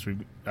playing against.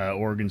 We've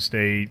Oregon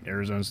State,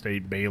 Arizona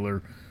State,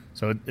 Baylor.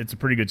 So it's a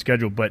pretty good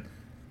schedule. But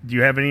do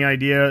you have any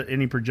idea,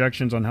 any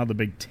projections on how the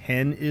Big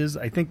Ten is?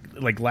 I think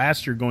like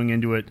last year going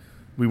into it,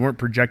 we weren't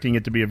projecting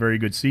it to be a very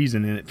good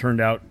season, and it turned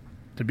out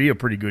to be a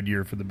pretty good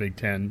year for the Big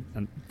Ten.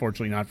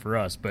 Unfortunately, not for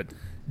us. But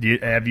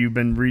have you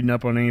been reading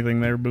up on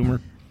anything there,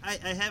 Boomer?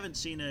 I haven't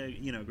seen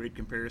a great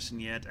comparison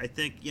yet. I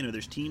think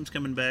there's teams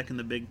coming back in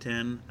the Big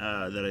Ten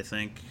that I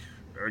think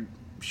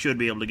should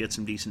be able to get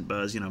some decent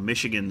buzz.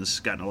 Michigan's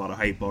gotten a lot of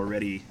hype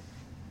already.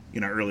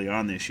 Early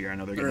on this year, I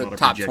know they're getting a lot of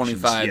top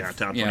projections. 25,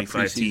 top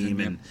 25 team,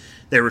 yeah. And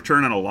they're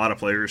returning a lot of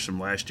players from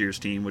last year's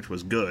team, which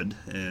was good,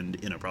 and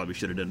probably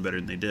should have done better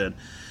than they did.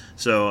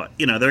 So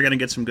they're going to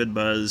get some good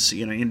buzz.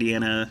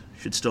 Indiana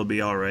should still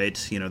be all right.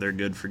 They're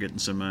good for getting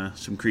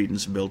some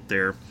credence built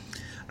there.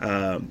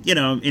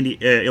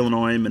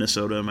 Illinois,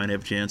 Minnesota might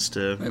have a chance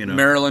to.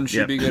 Maryland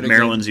should be good.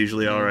 Maryland's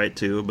usually all right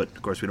too, but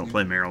of course we don't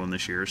play Maryland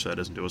this year, so that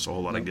doesn't do us a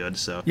whole lot of good.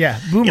 So yeah,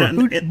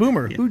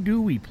 Boomer, who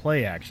do we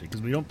play actually?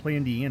 Because we don't play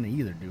Indiana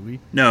either, do we?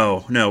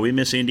 No, we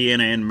miss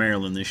Indiana and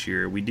Maryland this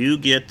year. We do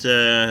get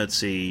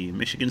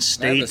Michigan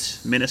State,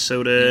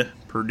 Minnesota,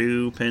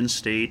 Purdue, Penn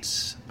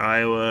State,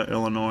 Iowa,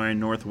 Illinois,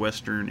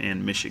 Northwestern,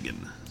 and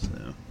Michigan.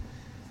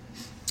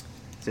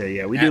 So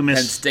yeah, we do miss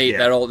Penn State.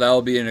 Yeah.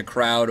 That'll be in a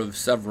crowd of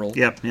several.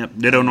 Yep.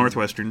 Ditto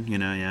Northwestern.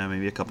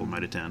 Maybe a couple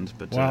might attend.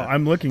 But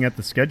I'm looking at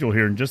the schedule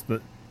here, and just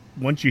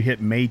once you hit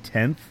May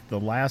 10th, the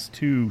last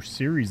 2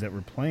 series that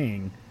we're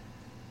playing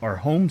are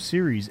home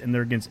series, and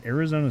they're against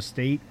Arizona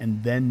State,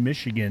 and then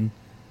Michigan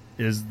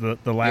is the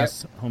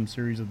last home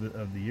series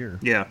of the year.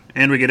 Yeah,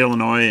 and we get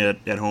Illinois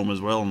at home as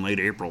well in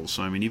late April.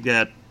 So you've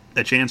got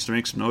a chance to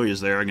make some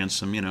noise there against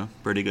some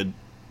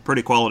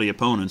pretty quality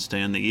opponents to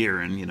end the year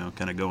and,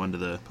 kind of go into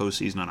the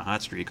postseason on a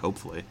hot streak,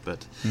 hopefully.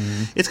 But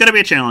it's going to be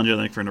a challenge, I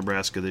think, for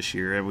Nebraska this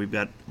year. And we've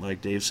got, like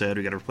Dave said,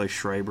 we got to replace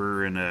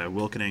Schreiber and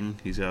Wilkening.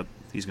 He's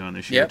gone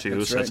this year,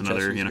 too. So that's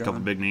another, couple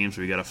big names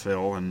we got to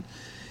fill. And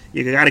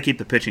you got to keep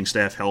the pitching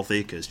staff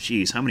healthy because,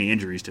 geez, how many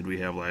injuries did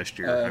we have last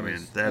year?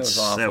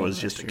 That was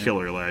just a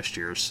killer last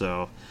year.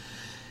 So,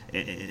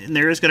 and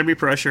there is going to be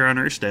pressure on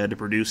Erstad to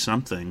produce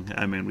something.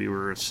 We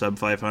were sub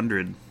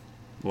 500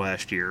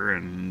 last year,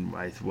 and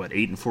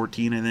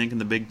 8-14, I think, in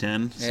the Big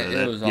Ten.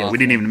 So we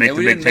didn't even make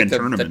the Big Ten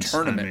tournament. The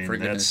tournament, for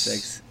goodness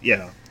sakes.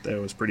 Yeah, that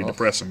was pretty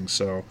depressing.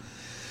 So,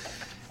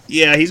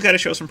 yeah, he's got to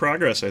show some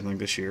progress, I think,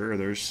 this year.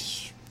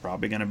 There's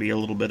probably going to be a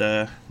little bit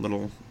of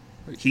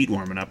heat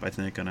warming up, I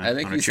think. I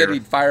think he said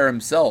he'd fire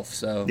himself.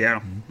 So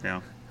yeah.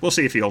 We'll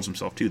see if he holds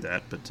himself to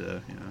that. But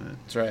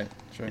that's right.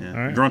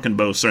 Yeah. Right. Drunken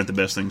boasts aren't the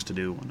best things to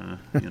do when on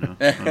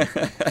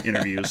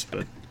interviews,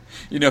 but.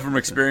 From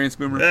experience,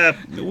 Boomer?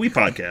 We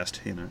podcast,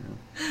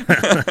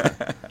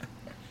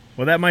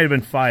 Well, that might have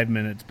been 5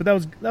 minutes, but that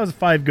was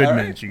 5 good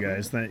minutes, you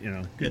guys.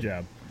 Good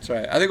job. That's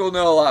right. I think we'll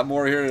know a lot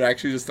more here in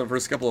actually just the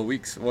first couple of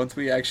weeks. Once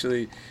we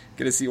actually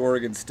get to see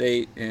Oregon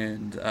State,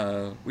 and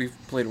we've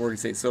played Oregon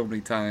State so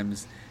many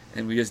times,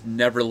 and we just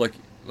never look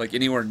like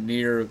anywhere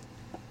near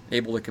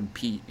able to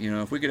compete.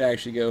 If we could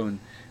actually go and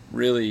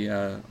really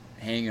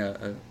hang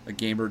a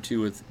game or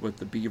two with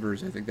the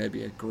Beavers, I think that'd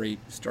be a great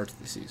start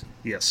to the season.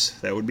 Yes,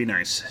 that would be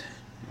nice.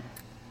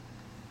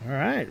 All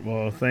right.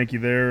 Well, thank you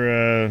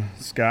there,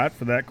 Scott,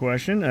 for that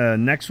question.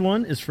 Next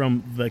one is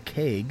from The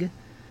Keg,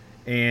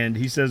 and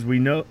he says, we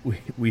know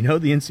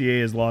the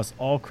NCAA has lost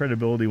all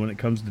credibility when it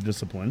comes to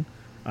discipline.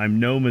 I'm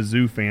no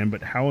Mizzou fan,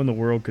 but how in the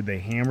world could they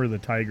hammer the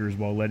Tigers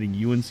while letting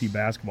UNC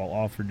basketball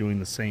off for doing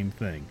the same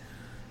thing?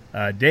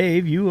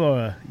 Dave, you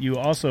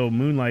also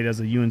moonlight as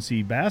a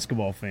UNC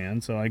basketball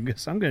fan, so I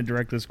guess I'm going to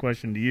direct this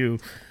question to you.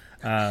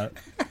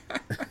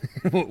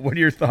 What are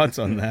your thoughts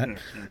on that?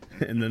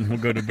 And then we'll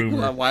go to Boomer.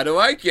 Well, why do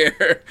I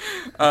care?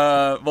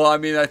 Well, I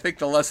mean, I think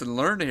the lesson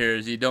learned here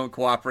is you don't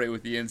cooperate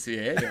with the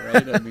NCAA,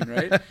 right? I mean,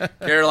 right?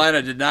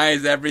 Carolina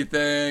denies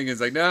everything.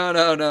 It's like,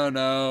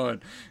 no. And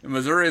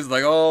Missouri is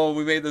like, oh,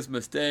 we made this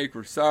mistake.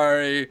 We're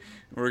sorry.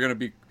 We're going to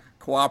be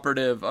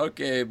cooperative.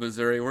 Okay,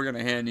 Missouri, we're going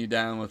to hand you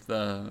down with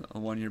a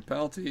 1-year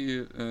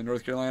penalty.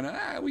 North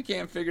Carolina, we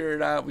can't figure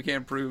it out. We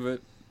can't prove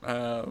it.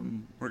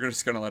 We're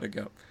just going to let it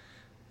go.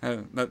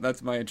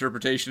 That's my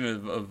interpretation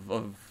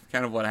of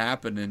kind of what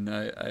happened, and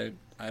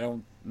I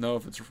don't know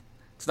if it's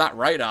not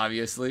right,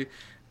 obviously,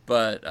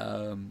 but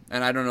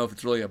and I don't know if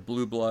it's really a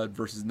blue blood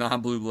versus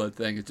non-blue blood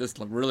thing. It's just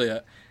really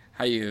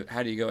how do you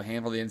go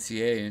handle the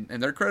NCAA,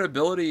 and their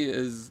credibility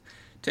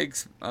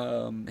takes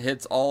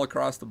hits all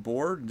across the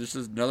board. This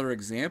is another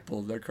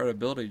example of their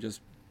credibility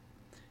just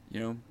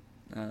getting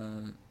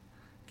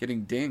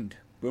dinged.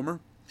 Boomer.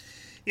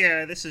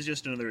 Yeah, this is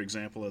just another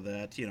example of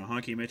that.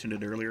 Honky mentioned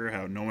it earlier,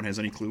 how no one has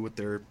any clue what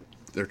their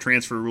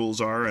transfer rules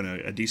are, and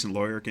a decent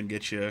lawyer can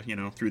get you,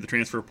 through the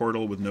transfer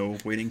portal with no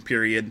waiting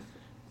period.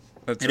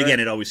 That's and right. Again,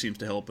 it always seems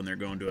to help when they're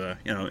going to a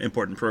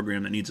important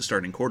program that needs a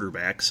starting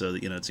quarterback. So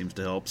it seems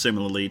to help.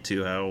 Similarly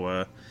to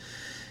how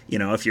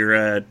if you're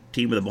a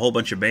team with a whole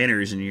bunch of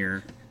banners in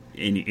your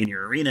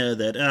arena,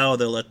 that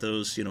they'll let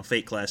those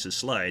fake classes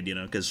slide,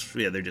 because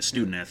they're just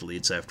student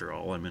athletes after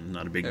all. I mean,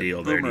 not a big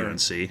deal. They're Boomer,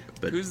 UNC.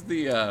 But who's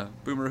the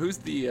Boomer? Who's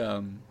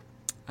the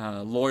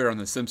lawyer on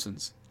The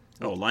Simpsons?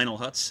 Lionel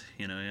Hutz,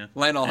 yeah.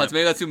 Lionel Hutz.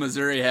 Maybe that's who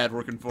Missouri had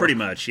working for. Pretty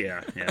much,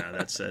 yeah.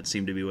 That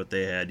seemed to be what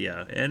they had,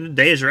 yeah. And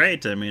Dave's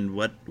right. I mean,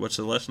 what's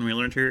the lesson we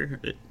learned here?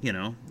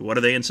 What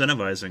are they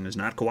incentivizing? Is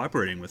not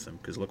cooperating with them,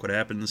 because look what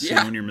happens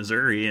when you're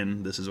Missouri,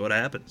 and this is what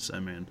happens. I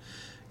mean,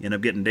 you end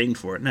up getting dinged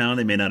for it. Now,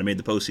 they may not have made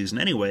the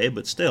postseason anyway,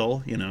 but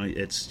still,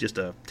 it's just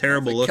a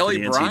terrible look for the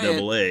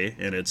NCAA,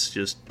 and it's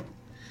just,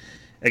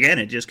 again,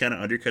 it just kind of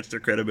undercuts their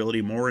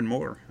credibility more and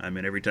more. I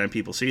mean, every time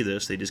people see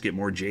this, they just get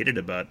more jaded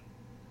about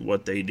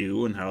what they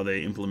do and how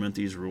they implement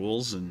these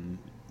rules, and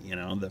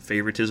the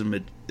favoritism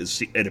it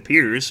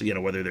appears,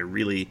 whether they're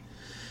really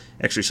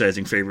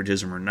exercising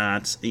favoritism or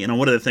not.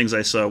 One of the things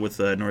I saw with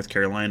North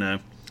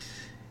Carolina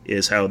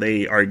is how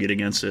they argued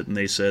against it, and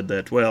they said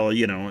that, well,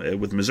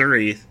 with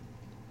Missouri,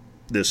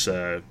 this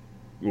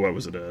what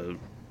was it, a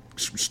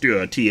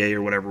TA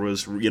or whatever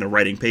was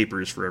writing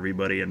papers for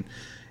everybody, and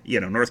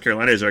North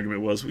Carolina's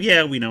argument was,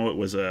 yeah, we know it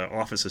was an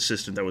office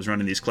assistant that was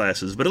running these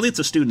classes, but at least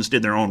the students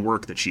did their own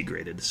work that she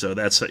graded. So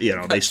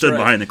they stood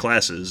behind the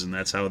classes, and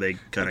that's how they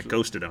kind of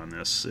coasted on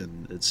this.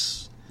 And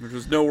there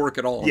was no work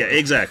at all. Yeah,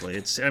 exactly.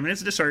 It's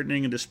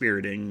disheartening and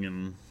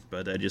dispiriting,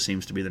 but that just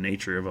seems to be the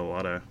nature of a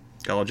lot of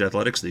college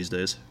athletics these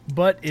days.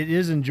 But it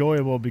is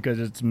enjoyable because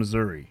it's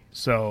Missouri.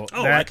 So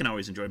I can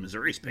always enjoy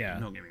Missouri's pick. Yeah.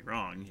 Don't get me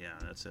wrong. Yeah,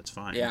 that's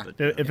fine. Yeah.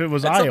 But, if it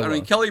was Iowa, I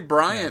mean, Kelly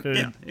Bryant.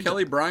 exactly.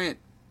 Kelly Bryant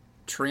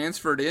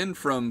transferred in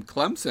from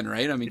Clemson,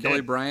 right? I mean,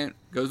 Kelly Bryant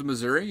goes to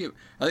Missouri.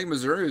 I think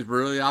Missouri was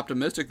really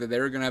optimistic that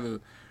they were going to have a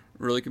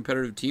really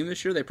competitive team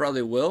this year. They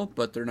probably will,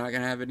 but they're not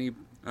going to have any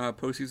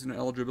postseason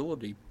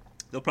eligibility.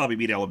 They'll probably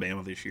beat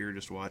Alabama this year.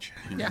 Just watch.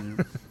 Yeah.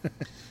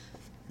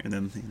 And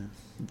then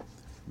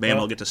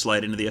Bama will get to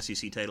slide into the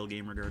SEC title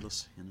game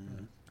regardless.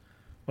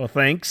 Well,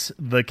 thanks,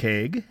 the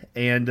Keg.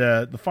 And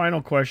the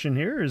final question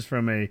here is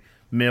from a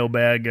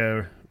mailbag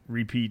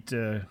repeat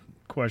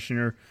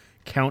questioner,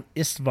 Count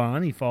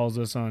Istvan. He follows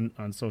us on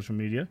social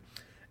media.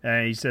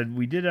 He said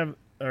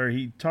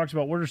he talks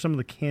about what are some of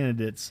the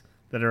candidates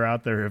that are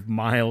out there if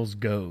Miles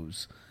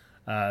goes.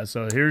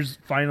 So here's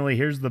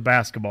the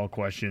basketball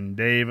question.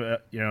 Dave,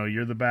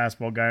 you're the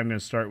basketball guy. I'm going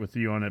to start with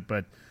you on it,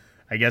 but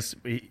I guess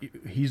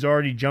he's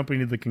already jumping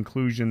to the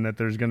conclusion that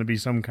there's going to be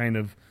some kind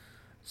of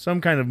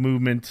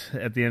movement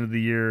at the end of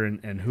the year,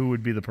 and who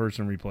would be the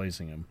person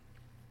replacing him.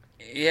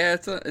 Yeah,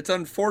 it's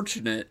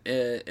unfortunate,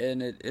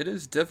 and it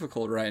is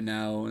difficult right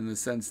now in the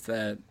sense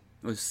that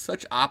with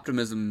such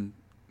optimism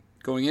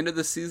going into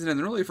the season,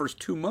 and really the first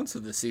 2 months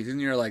of the season,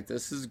 you're like,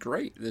 this is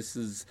great. This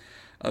is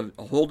a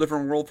whole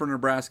different world for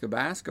Nebraska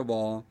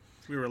basketball.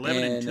 We were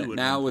 11-2 at one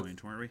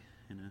point, weren't we?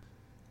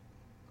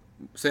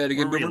 Say that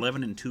again, Boomer?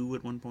 11-2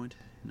 at one point.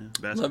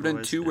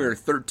 11-2. We were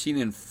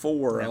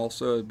 13-4,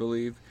 also, I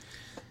believe.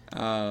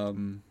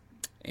 And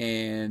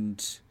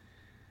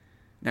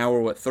now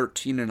we're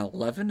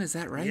 13-11. Is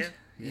that right?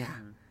 Yeah.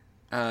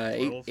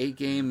 Eight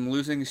game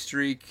losing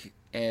streak.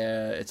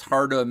 It's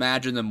hard to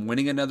imagine them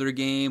winning another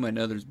game. I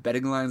know there's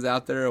betting lines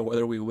out there of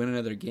whether we win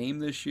another game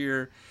this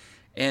year,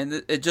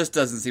 and it just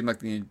doesn't seem like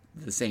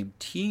the same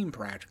team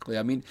practically.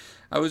 I mean,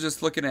 I was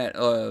just looking at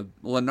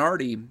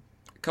Lenardi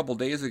a couple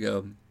days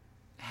ago.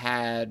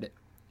 Had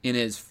in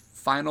his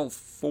final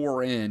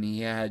four he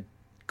had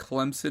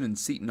Clemson and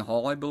Seton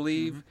Hall, I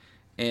believe,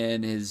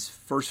 and his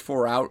first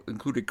four out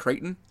included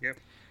Creighton. Yep.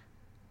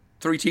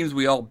 3 teams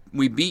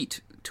we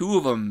beat, 2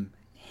 of them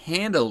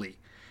handily,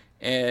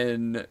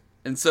 and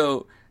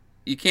so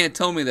you can't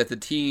tell me that the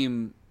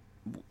team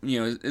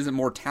isn't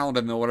more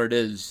talented than what it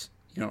is,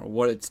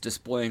 what it's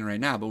displaying right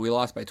now. But we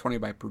lost by 20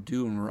 by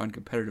Purdue, and we're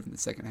uncompetitive in the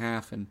second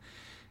half. And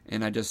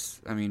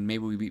maybe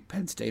we beat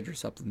Penn State or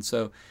something.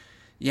 So,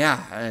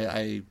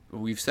 yeah,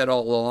 we've said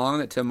all along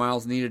that Tim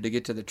Miles needed to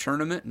get to the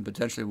tournament and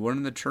potentially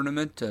win the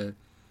tournament to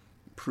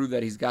prove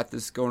that he's got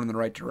this going in the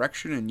right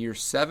direction. In year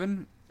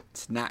 7,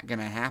 it's not going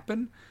to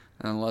happen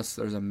unless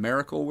there's a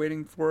miracle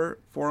waiting for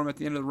him at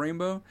the end of the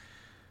rainbow.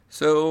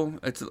 So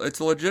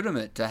it's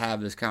legitimate to have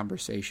this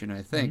conversation,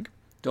 I think. Mm-hmm.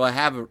 Do I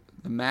have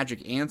the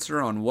magic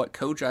answer on what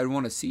coach I'd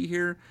want to see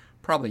here?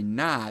 Probably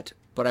not.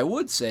 But I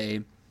would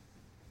say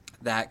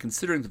that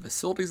considering the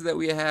facilities that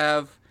we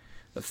have,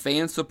 the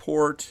fan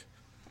support,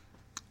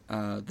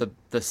 the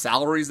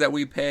salaries that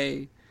we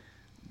pay,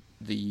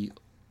 the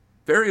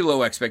very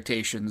low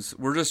expectations,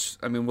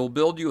 we'll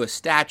build you a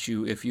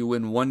statue if you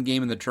win one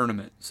game in the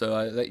tournament.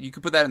 So you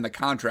could put that in the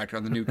contract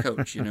on the new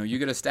coach. You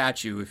get a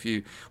statue if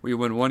you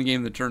win one game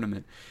in the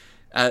tournament.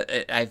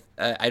 I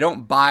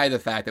don't buy the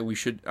fact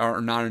that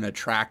are not an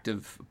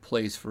attractive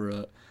place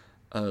for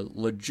a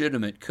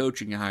legitimate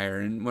coaching hire.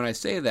 And when I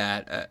say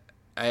that,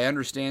 I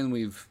understand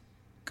we've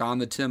gone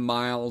the Tim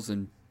Miles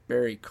and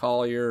Barry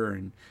Collier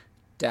and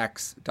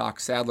Doc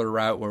Sadler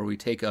route where we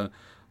take a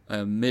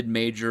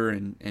mid-major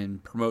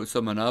and promote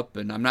someone up.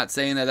 And I'm not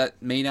saying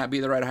that may not be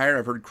the right hire.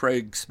 I've heard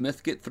Craig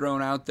Smith get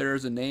thrown out there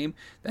as a name.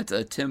 That's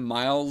a Tim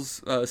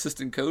Miles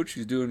assistant coach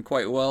who's doing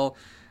quite well.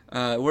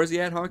 Where's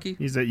he at, Honky?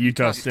 He's at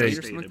Utah State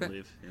or something like that. I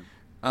believe.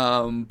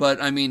 Yeah. But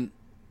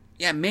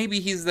maybe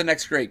he's the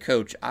next great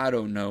coach. I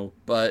don't know.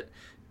 But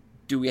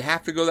do we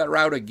have to go that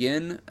route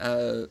again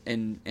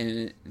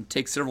and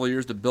take several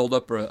years to build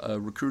up a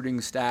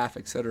recruiting staff,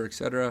 et cetera, et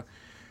cetera?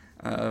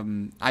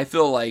 I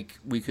feel like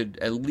we could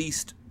at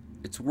least,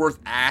 it's worth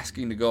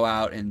asking to go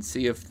out and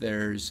see if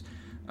there's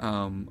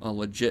a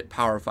legit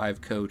Power 5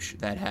 coach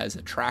that has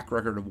a track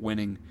record of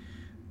winning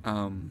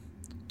to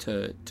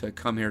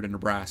come here to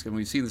Nebraska. And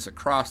we've seen this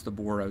across the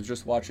board. I was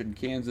just watching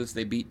Kansas.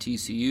 They beat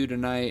TCU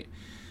tonight.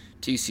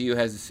 TCU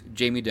has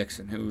Jamie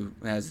Dixon, who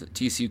has a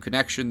TCU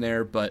connection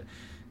there, but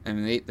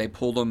they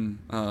pulled them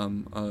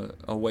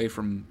away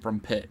from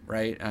Pitt,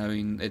 right?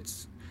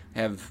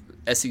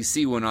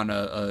 SEC went on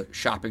a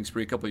shopping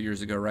spree a couple of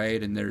years ago,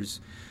 right? And there's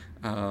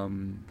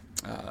Ben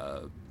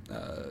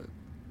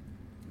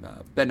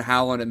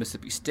Howland at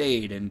Mississippi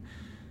State, and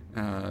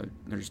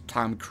there's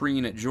Tom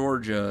Crean at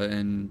Georgia,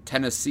 and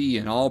Tennessee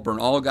and Auburn.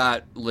 All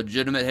got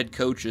legitimate head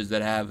coaches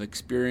that have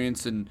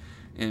experience and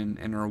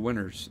are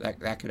winners.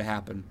 That could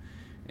happen.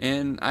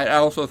 And I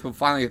also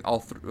finally I'll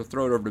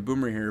throw it over to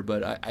Boomer here,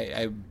 but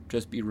I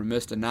just be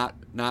remiss to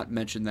not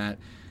mention that.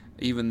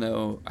 Even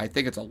though I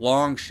think it's a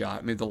long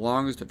shot, maybe the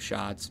longest of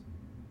shots,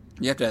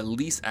 you have to at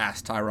least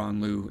ask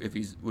Tyronn Lue if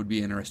he would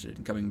be interested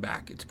in coming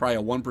back. It's probably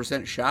a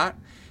 1% shot.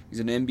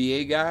 He's an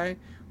NBA guy,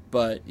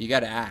 but you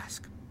got to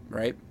ask,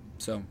 right?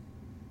 So,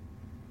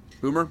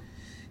 Boomer?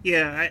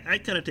 Yeah, I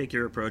kind of take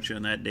your approach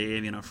on that,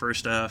 Dave.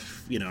 First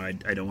off,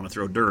 I don't want to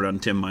throw dirt on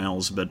Tim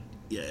Miles, but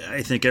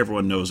I think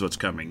everyone knows what's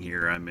coming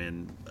here.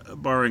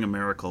 Barring a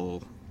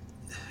miracle,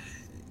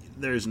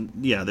 there's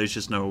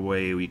just no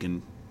way we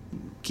can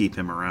keep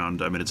him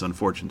around. It's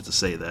unfortunate to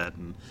say that,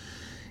 and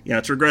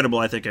it's regrettable.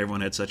 I think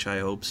everyone had such high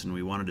hopes, and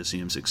we wanted to see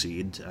him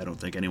succeed. I don't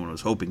think anyone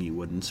was hoping he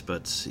wouldn't,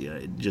 but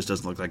it just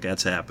doesn't look like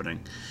that's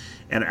happening.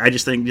 And I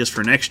just think just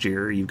for next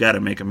year, you've got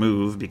to make a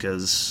move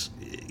because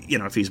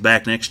if he's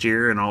back next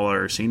year and all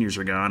our seniors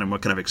are gone, and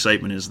what kind of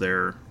excitement is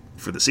there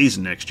for the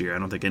season next year? I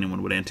don't think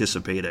anyone would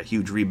anticipate a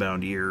huge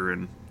rebound year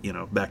and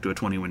back to a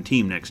 20-win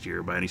team next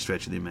year by any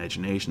stretch of the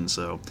imagination.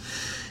 So,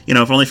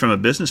 if only from a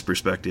business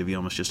perspective, you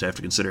almost just have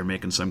to consider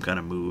making some kind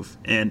of move.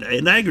 And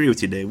I agree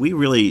with you, Dave. We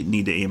really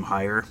need to aim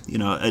higher.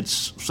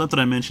 It's something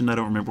I mentioned. I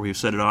don't remember if we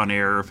said it on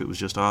air or if it was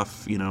just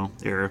off,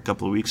 air a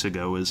couple of weeks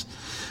ago. Is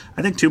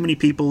I think too many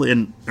people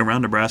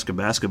around Nebraska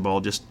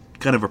basketball just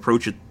kind of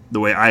approach it the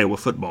way Iowa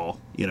football,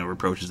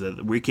 approaches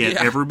it. We can't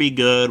ever be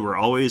good. We're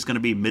always going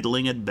to be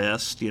middling at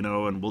best,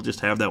 and we'll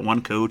just have that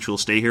one coach who'll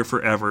stay here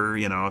forever.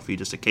 If he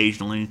just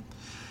occasionally,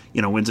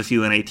 wins a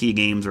few NAT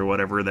games or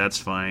whatever, that's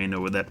fine.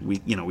 Or that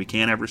we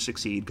can't ever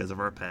succeed because of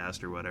our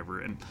past or whatever.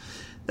 And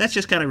that's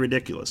just kind of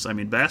ridiculous.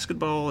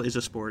 Basketball is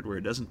a sport where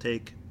it doesn't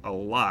take a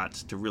lot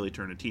to really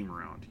turn a team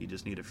around. You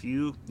just need a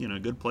few,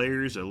 good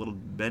players, a little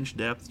bench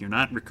depth. You're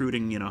not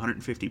recruiting,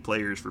 150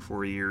 players for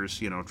 4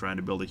 years, trying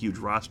to build a huge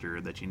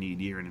roster that you need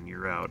year in and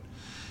year out.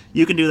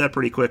 You can do that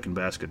pretty quick in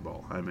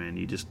basketball.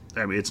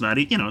 It's not,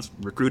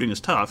 recruiting is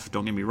tough,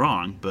 don't get me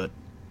wrong, but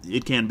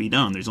it can be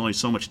done. There's only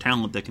so much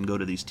talent that can go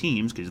to these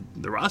teams because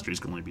the rosters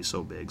can only be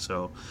so big.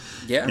 So,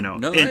 I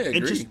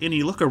agree. And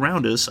you look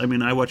around us.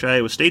 I watch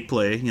Iowa State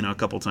play, a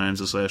couple times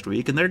this last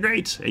week, and they're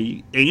great.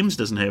 Ames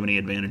doesn't have any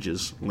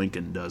advantages.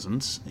 Lincoln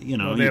doesn't. They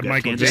have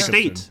Michael Kansas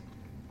Jacobson. State.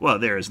 Well,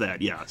 there is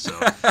that, yeah. So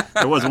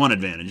there was one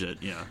advantage,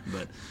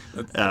 but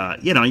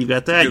you've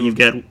got that. You've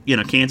got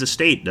Kansas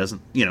State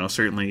doesn't,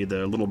 certainly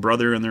the little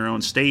brother in their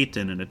own state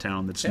and in a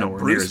town that's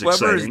nowhere near as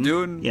exciting. Is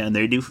doing... Yeah, and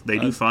they do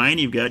fine.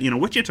 You've got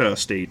Wichita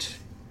State,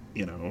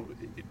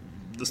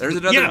 There's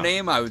another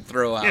name I would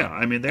throw out. Yeah,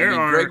 I mean,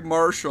 Greg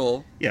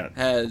Marshall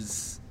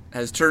has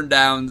turned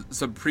down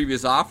some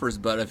previous offers,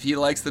 but if he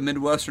likes the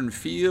Midwestern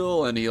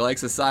feel and he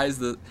likes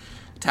the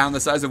town the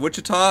size of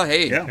Wichita,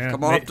 hey,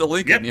 come on up to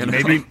Lincoln.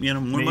 Maybe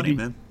more money,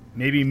 man.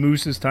 Maybe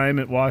Moose's time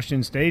at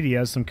Washington State, he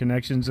has some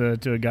connections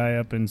to a guy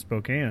up in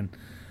Spokane.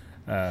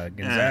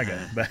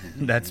 Gonzaga, but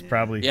that's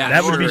probably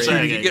that would be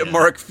shooting. You get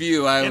Mark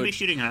Few. I'd be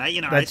shooting high.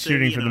 That's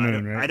shooting for the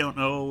moon, right? I don't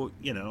know.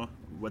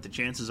 What the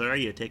chances are.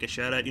 You take a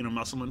shot at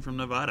Musselman from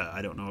Nevada.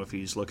 I don't know if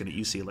he's looking at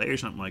UCLA or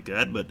something like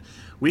that, but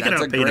we can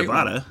outpay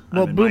Nevada.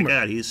 Well, Boomer, my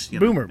God, he's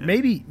Boomer.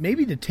 Maybe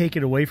to take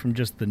it away from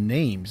just the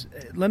names.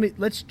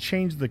 Let's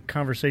change the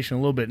conversation a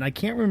little bit. And I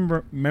can't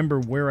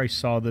remember where I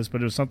saw this, but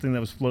it was something that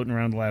was floating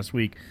around last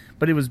week.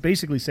 But it was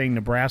basically saying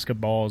Nebraska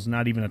ball is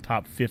not even a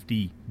top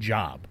 50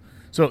 job.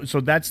 So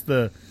that's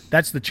the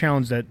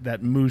challenge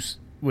that Moose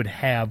would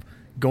have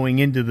going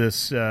into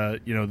this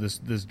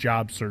this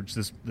job search,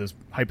 this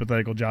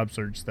hypothetical job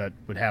search that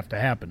would have to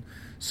happen.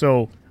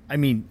 So I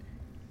mean,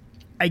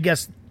 I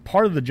guess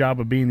part of the job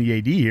of being the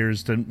AD here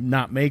is to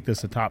not make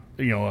this a top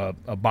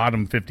a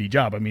bottom 50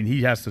 job. I mean,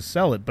 he has to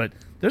sell it, but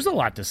there's a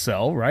lot to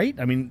sell, right?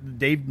 I mean,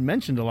 Dave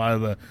mentioned a lot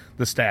of the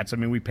stats. I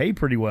mean, we pay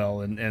pretty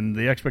well, and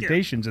the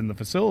expectations and the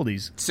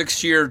facilities.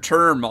 6-year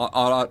term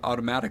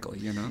automatically,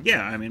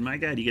 Yeah, I mean, my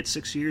God, you get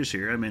 6 years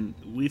here. I mean,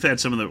 we're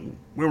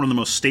one of the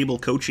most stable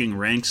coaching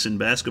ranks in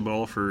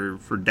basketball for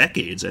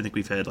decades. I think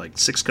we've had like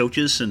 6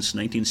 coaches since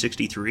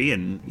 1963,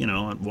 and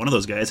one of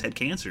those guys had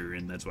cancer,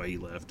 and that's why he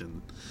left.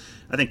 And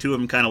I think 2 of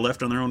them kind of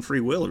left on their own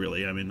free will,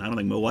 really. I mean, I don't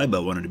think Mo Weiba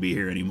wanted to be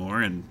here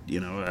anymore, and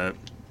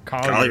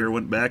Collier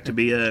went back to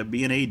be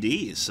an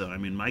AD. So I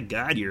mean, my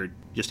God, you're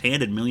just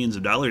handed millions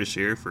of dollars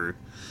here for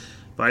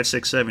 5,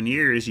 6, 7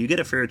 years. You get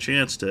a fair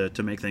chance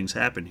to make things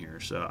happen here.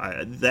 So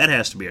that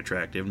has to be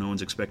attractive. No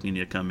one's expecting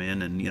you to come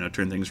in and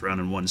turn things around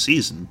in one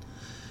season.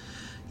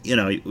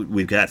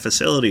 We've got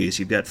facilities.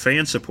 You've got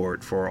fan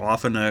support for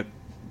often a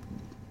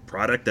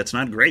product that's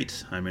not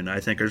great. I mean, I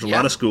think there's a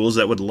lot of schools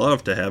that would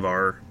love to have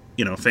our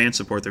fan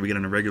support that we get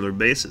on a regular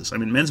basis. I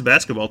mean, men's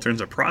basketball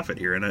turns a profit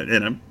here, and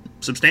a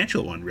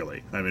substantial one,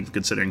 really. I mean,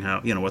 considering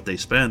how what they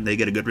spend, they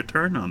get a good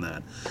return on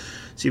that.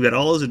 So you've got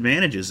all those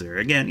advantages there.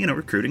 Again,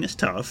 recruiting is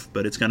tough,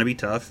 but it's going to be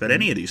tough at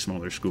any of these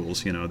smaller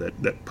schools,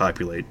 that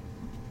populate,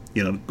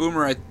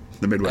 Boomer,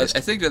 the Midwest.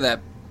 I think to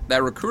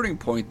that recruiting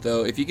point,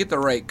 though, if you get the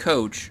right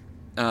coach,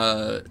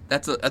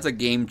 that's a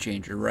game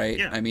changer, right?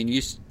 Yeah. I mean,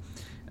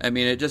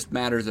 it just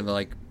matters of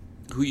like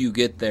who you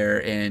get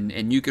there,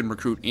 and you can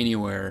recruit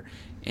anywhere.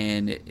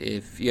 And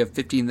if you have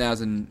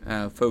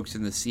 15,000 folks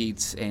in the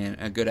seats and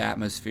a good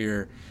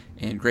atmosphere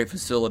and great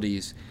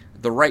facilities,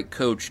 the right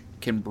coach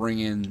can bring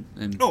in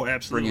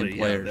absolutely. Bring in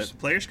players.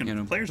 Players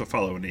will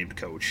follow a named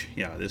coach.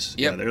 They're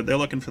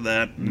looking for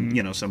that.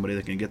 Mm-hmm. Somebody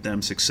that can get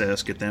them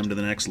success, get them to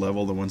the next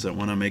level. The ones that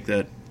want to make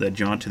that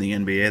jaunt to the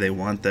NBA, they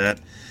want that.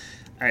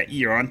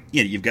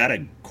 You've got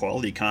a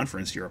quality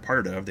conference you're a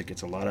part of that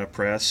gets a lot of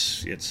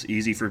press. It's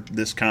easy for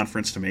this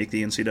conference to make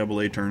the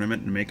NCAA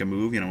tournament and make a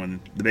move.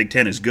 And the Big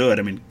Ten is good.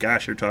 I mean,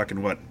 gosh, you're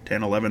talking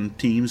 10, 11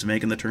 teams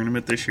making the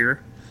tournament this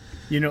year.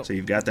 So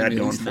you've got that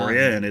going for you,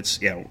 and it's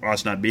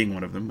us not being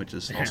one of them, which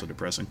is also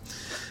depressing.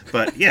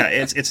 But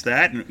it's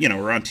that, and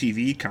we're on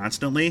TV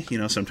constantly.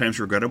 Sometimes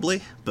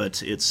regrettably,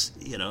 but it's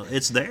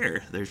it's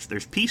there.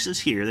 There's pieces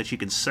here that you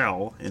can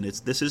sell, and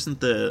this isn't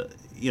the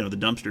the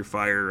dumpster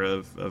fire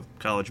of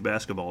college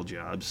basketball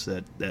jobs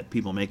that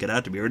people make it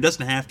out to be, or it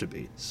doesn't have to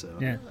be. So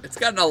it's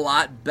gotten a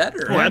lot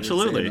better. Oh,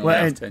 absolutely.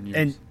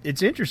 And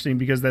it's interesting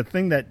because the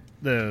thing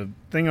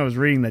I was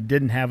reading that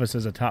didn't have us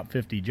as a top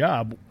 50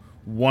 job.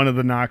 One of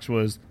the knocks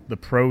was the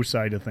pro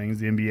side of things,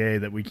 the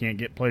NBA, that we can't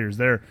get players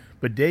there.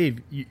 But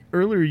Dave,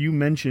 earlier you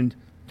mentioned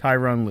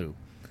Tyronn Lue.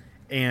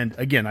 And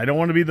again, I don't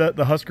want to be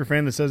the Husker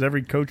fan that says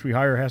every coach we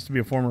hire has to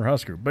be a former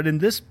Husker. But in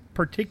this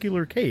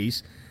particular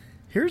case,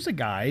 here's a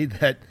guy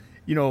that,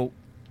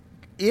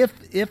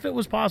 if it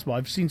was possible,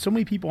 I've seen so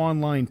many people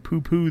online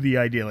poo-poo the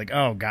idea, like,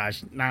 oh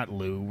gosh, not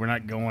Lue. We're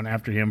not going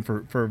after him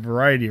for a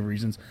variety of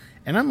reasons.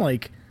 And I'm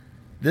like,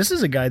 this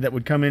is a guy that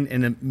would come in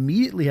and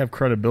immediately have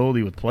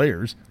credibility with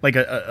players, like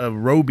a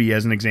Roby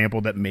as an example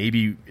that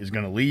maybe is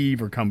going to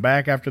leave or come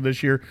back after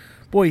this year.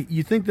 Boy,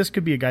 you think this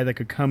could be a guy that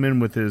could come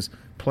in with his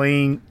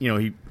playing,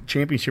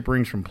 championship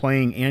rings from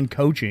playing and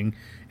coaching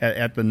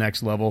at the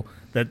next level,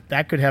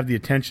 that could have the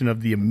attention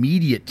of the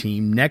immediate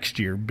team next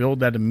year, build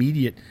that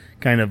immediate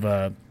kind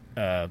of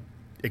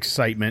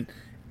excitement.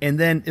 And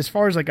then as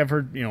far as like I've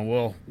heard,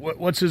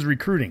 what's his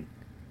recruiting?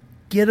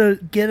 Get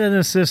an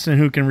assistant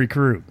who can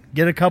recruit.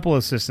 Get a couple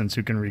assistants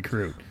who can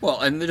recruit. Well,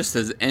 and just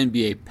his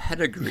NBA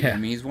pedigree. I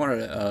mean, he's won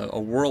a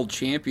world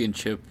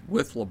championship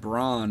with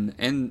LeBron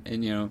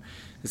and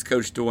his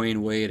coach Dwayne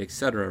Wade, et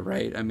cetera,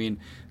 right? I mean,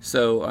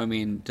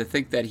 to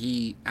think that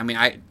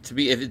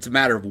if it's a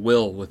matter of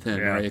will with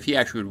him, right? If he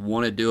actually would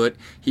want to do it,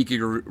 he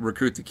could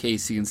recruit the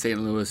KC and St.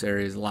 Louis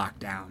areas locked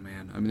down,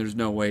 man. I mean, there's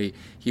no way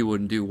he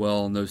wouldn't do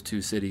well in those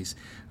two cities,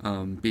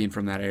 being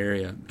from that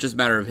area. Just a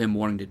matter of him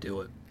wanting to do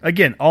it.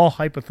 Again, all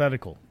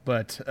hypothetical,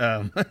 but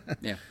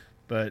yeah.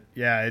 But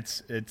yeah,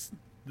 it's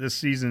this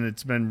season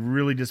it's been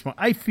really disappointing.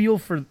 I feel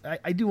for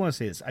I do want to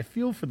say this. I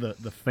feel for the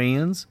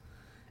fans,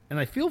 and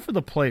I feel for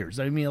the players.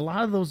 I mean, a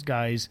lot of those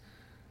guys,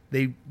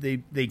 they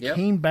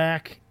came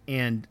back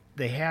and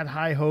they had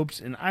high hopes,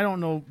 and I don't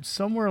know,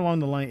 somewhere along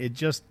the line it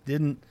just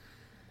didn't.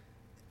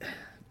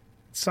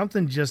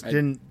 Something just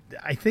didn't.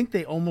 I think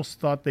they almost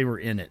thought they were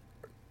in it,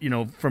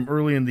 from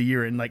early in the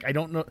year, and like I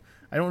don't know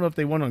if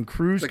they went on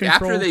cruise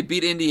control after they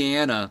beat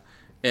Indiana.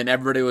 And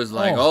everybody was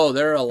like, "Oh,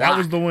 they're a lot." That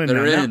was the win.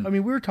 They're in. I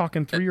mean, we were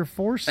talking 3 or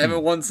 4 seeds.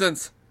 Haven't won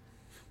since.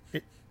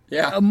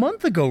 A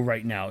month ago,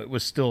 right now, it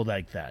was still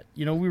like that.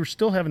 We were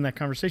still having that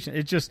conversation.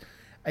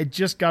 I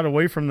just got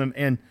away from them,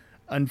 and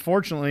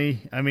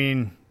unfortunately, I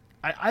mean,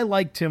 I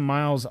like Tim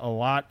Miles a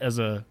lot as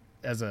a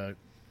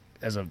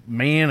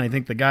man. I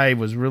think the guy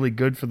was really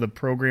good for the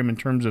program in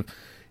terms of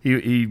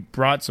he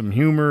brought some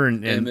humor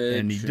and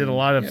he did a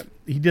lot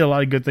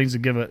of good things to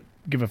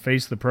give a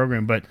face to the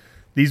program, but.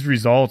 These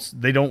results,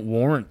 they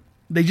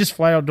just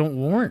flat out don't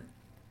warrant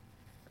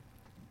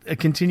a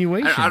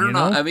continuation. I don't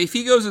know. I mean, if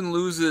he goes and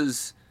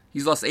loses,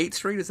 he's lost 8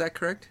 straight, is that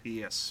correct?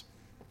 Yes.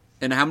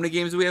 And how many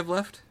games do we have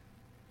left?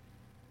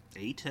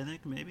 8, I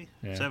think, maybe?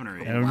 Yeah. 7 or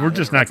 8. And we're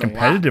just not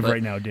competitive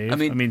right now, Dave. I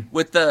mean,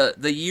 with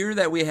the year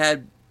that we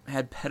had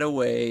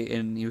Pettaway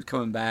and he was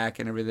coming back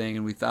and everything,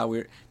 and we thought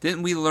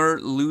didn't we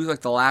lose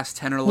like the last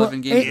 10 or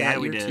 11 games that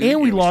we year did. too?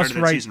 And we lost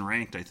started that season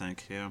ranked, I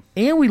think. Yeah.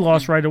 And we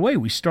lost right away.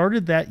 We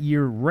started that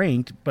year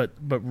ranked, but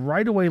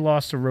right away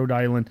lost to Rhode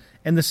Island,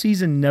 and the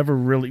season never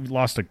really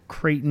lost to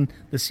Creighton.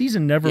 The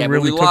season never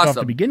really took off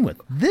to begin with.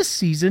 This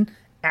season,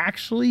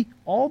 actually,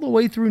 all the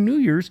way through New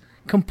Year's,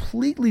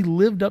 completely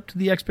lived up to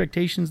the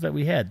expectations that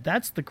we had.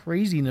 That's the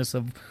craziness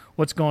of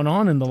what's gone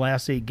on in the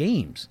last 8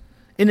 games.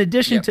 In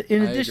addition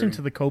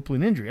to the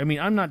Copeland injury, I mean,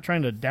 I'm not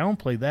trying to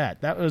downplay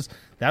that. That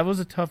was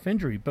a tough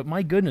injury, but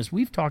my goodness,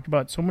 we've talked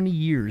about so many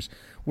years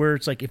where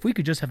it's like if we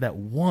could just have that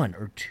 1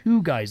 or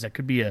 2 guys that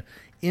could be a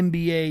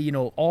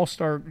NBA,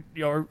 all-star,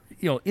 or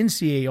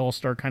NCAA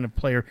all-star kind of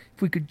player.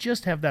 If we could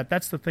just have that,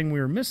 that's the thing we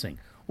were missing.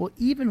 Well,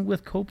 even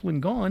with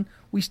Copeland gone,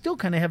 we still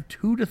kind of have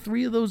 2 to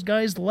 3 of those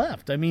guys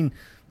left. I mean,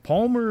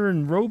 Palmer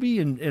and Roby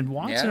and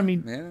Watson. I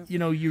mean,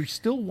 you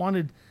still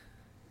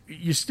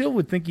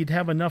would think you'd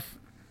have enough.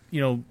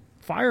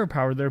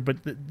 Firepower there, but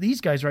these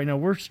guys right now,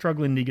 we're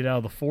struggling to get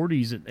out of the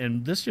 40s,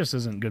 and this just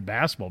isn't good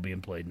basketball being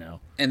played now.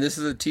 And this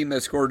is a team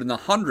that scored in the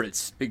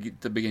hundreds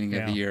at the beginning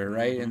of the year,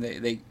 right?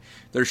 Mm-hmm. And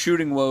their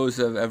shooting woes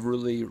have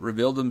really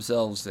revealed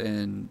themselves.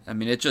 And I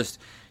mean,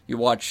 you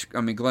watch. I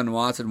mean, Glenn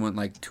Watson went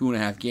like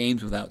 2.5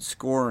 games without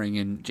scoring,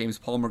 and James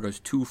Palmer goes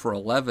 2 for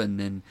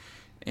 11,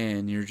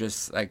 and you're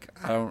just like,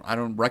 I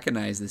don't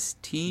recognize this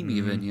team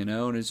even,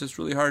 and it's just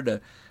really hard to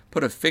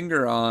put a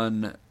finger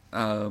on.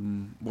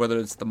 Whether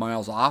it's the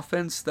Miles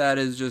offense that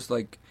is just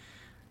like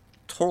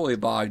totally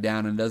bogged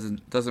down and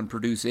doesn't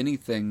produce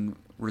anything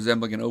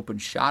resembling an open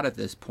shot at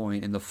this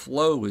point, and the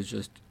flow is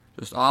just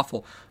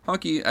awful.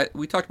 Honky,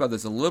 we talked about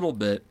this a little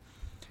bit.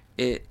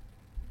 I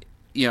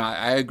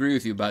agree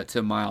with you about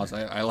Tim Miles.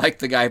 I like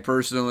the guy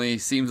personally.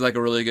 Seems like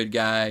a really good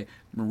guy.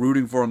 I'm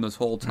rooting for him this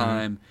whole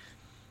time.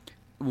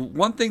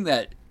 One thing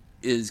that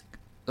is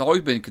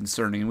always been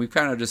concerning, and we've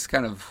kind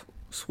of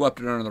swept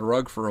it under the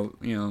rug for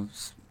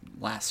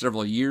last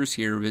several years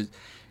here, is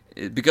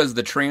because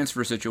the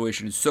transfer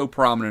situation is so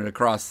prominent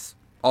across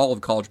all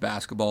of college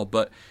basketball.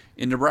 But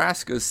in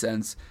Nebraska's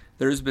sense,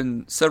 there's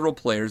been several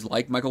players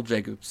like Michael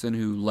Jacobson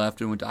who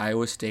left and went to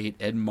Iowa State.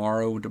 Ed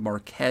Morrow went to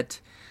Marquette.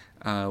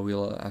 We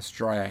lost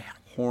Dry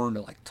Horn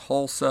to like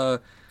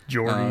Tulsa.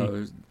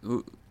 Jordy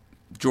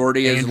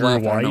has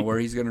left. White. I don't know where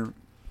he's going to.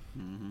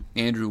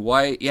 Andrew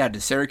White,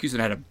 to Syracuse,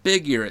 and had a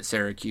big year at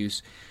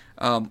Syracuse.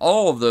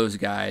 All of those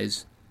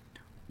guys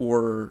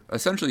were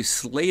essentially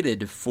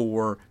slated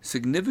for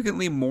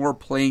significantly more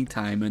playing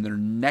time in their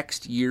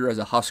next year as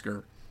a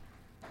Husker.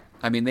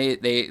 I mean,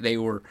 they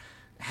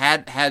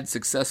had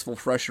successful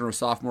freshman or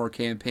sophomore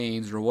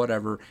campaigns or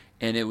whatever,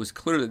 and it was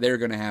clear that they were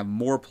going to have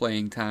more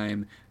playing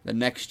time the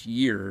next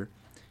year,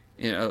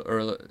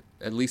 or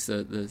at least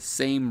the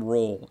same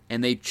role,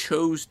 and they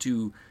chose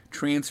to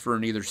transfer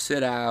and either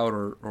sit out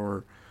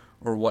or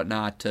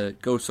whatnot to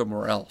go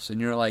somewhere else. And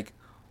you're like,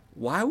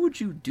 why would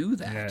you do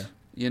that?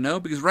 Yeah.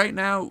 Because right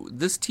now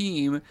this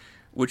team,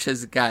 which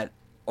has got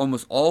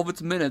almost all of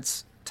its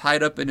minutes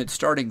tied up in its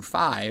starting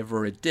 5,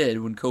 or it did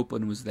when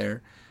Copeland was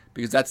there,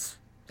 because that's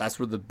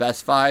where the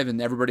best 5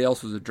 and everybody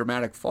else was a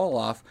dramatic fall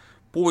off.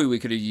 Boy, we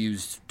could have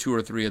used 2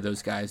 or 3 of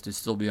those guys to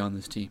still be on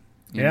this team.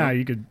 You know?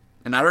 You could.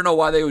 And I don't know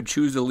why they would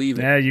choose to leave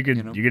it. Yeah, you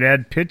could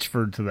add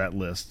Pitchford to that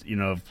list,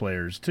 of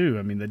players too.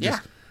 I mean, that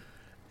just.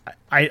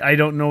 I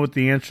don't know what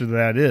the answer to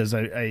that is.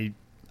 I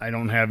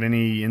don't have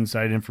any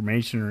inside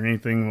information or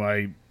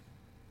anything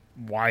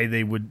why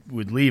they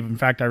would leave. In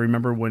fact, I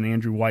remember when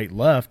Andrew White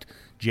left,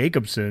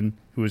 Jacobson,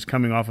 who was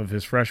coming off of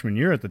his freshman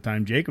year at the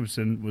time,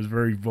 Jacobson was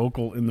very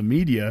vocal in the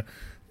media,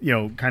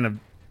 kind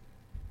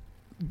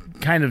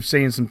of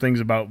saying some things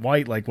about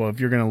White, like, well, if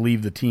you're going to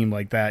leave the team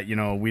like that,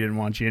 we didn't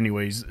want you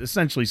anyways.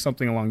 Essentially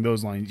something along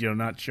those lines,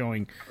 not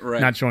showing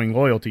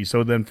loyalty.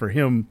 So then for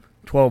him,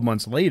 12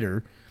 months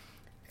later,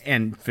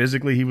 and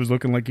physically he was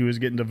looking like he was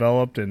getting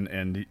developed,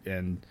 and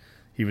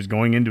he was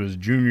going into his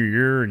junior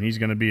year, and he's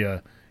going to be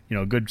a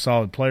good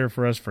solid player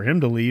for us. For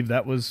him to leave,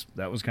 that was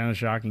kind of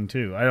shocking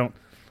too.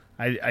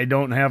 I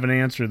don't have an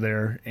answer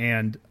there,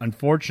 and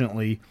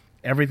unfortunately,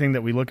 everything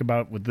that we look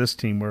about with this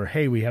team, where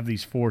hey, we have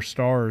these 4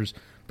 stars,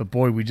 but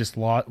boy, we just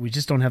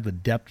don't have the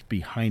depth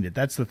behind it.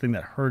 That's the thing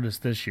that hurt us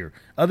this year.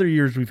 Other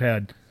years we've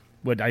had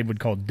what I would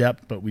call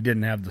depth, but we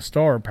didn't have the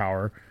star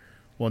power.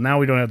 Well, now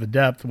we don't have the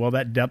depth. Well,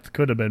 that depth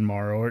could have been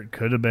Morrow, or it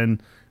could have been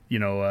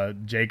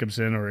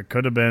Jacobson, or it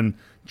could have been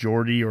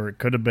Jordy, or it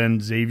could have been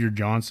Xavier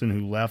Johnson,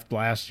 who left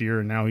last year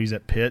and now he's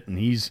at Pitt and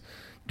he's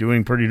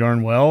doing pretty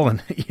darn well.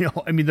 And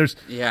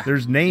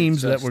there's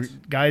names that were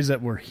guys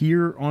that were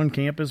here on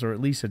campus, or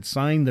at least had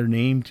signed their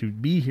name to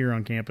be here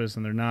on campus,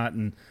 and they're not.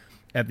 And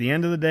at the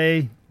end of the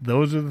day,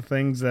 those are the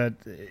things that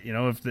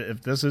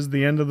if this is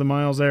the end of the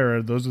Miles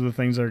era, those are the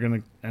things that are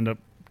going to end up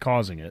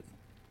causing it.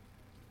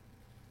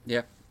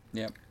 Yeah.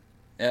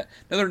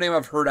 Another name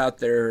I've heard out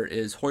there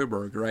is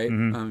Hoiberg, right?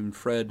 Mm-hmm.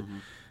 Fred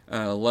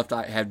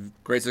had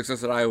great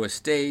success at Iowa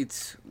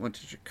State, went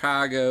to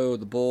Chicago.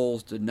 The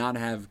Bulls did not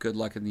have good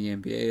luck in the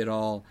NBA at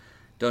all.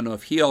 Don't know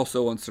if he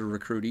also wants to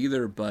recruit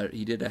either, but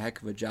he did a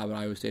heck of a job at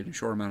Iowa State in a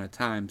short amount of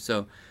time.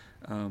 So,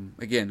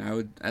 again, I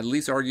would at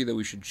least argue that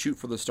we should shoot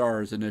for the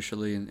stars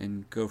initially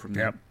and go from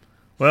there. Yep.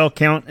 Well,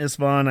 Count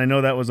Isvan, I know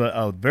that was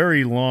a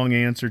very long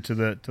answer to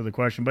the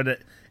question, but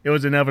it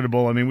was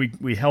inevitable. I mean,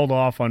 we held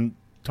off on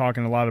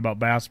talking a lot about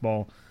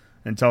basketball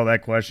until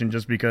that question,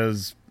 just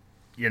because,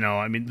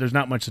 there's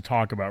not much to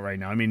talk about right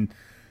now. I mean,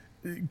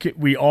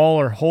 we all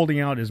are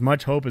holding out as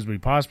much hope as we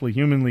possibly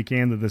humanly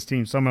can that this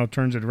team somehow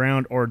turns it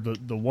around, or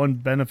the one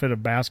benefit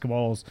of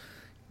basketball is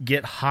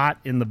get hot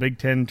in the Big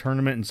Ten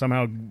tournament and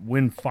somehow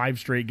win 5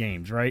 straight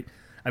games, right?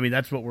 I mean,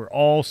 that's what we're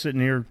all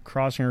sitting here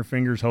crossing our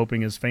fingers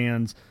hoping as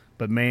fans.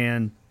 But,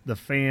 man, the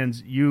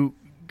fans,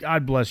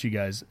 God bless you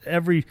guys.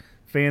 Every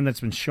fan that's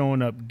been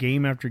showing up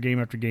game after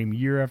game after game,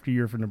 year after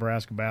year for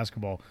Nebraska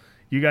basketball,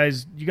 you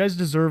guys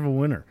deserve a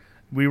winner.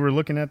 We were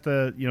looking at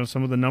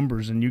some of the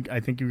numbers, and I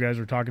think you guys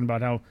were talking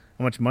about how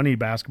much money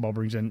basketball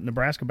brings in.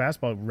 Nebraska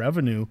basketball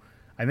revenue,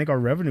 I think our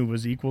revenue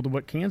was equal to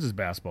what Kansas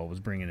basketball was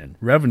bringing in,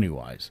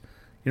 revenue-wise.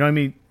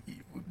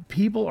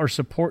 People are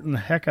supporting the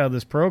heck out of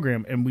this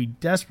program, and we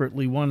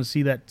desperately want to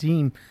see that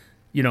team,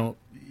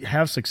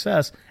 have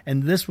success,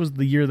 and this was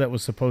the year that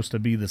was supposed to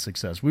be the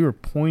success. We were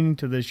pointing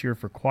to this year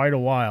for quite a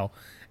while,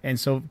 and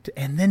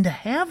then to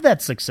have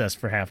that success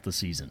for half the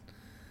season,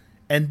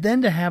 and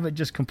then to have it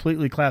just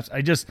completely collapse.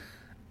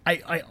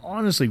 I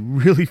honestly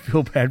really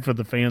feel bad for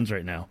the fans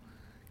right now,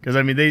 because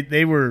I mean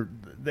they were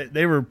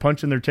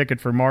punching their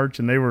ticket for March,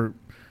 and they were,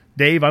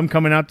 Dave, I'm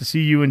coming out to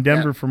see you in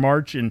Denver for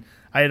March, and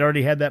I had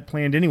already had that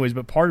planned anyways,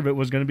 but part of it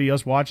was going to be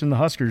us watching the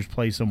Huskers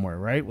play somewhere,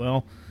 right?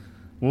 Well,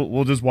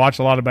 we'll just watch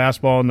a lot of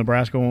basketball, and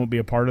Nebraska won't be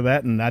a part of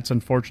that, and that's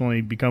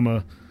unfortunately become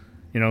a,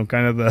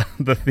 kind of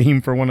the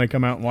theme for when I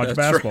come out and watch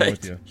basketball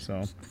with you.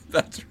 So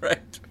that's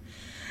right.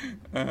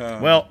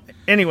 Well,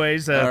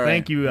 anyways,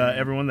 thank you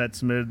everyone that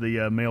submitted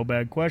the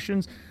mailbag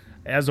questions.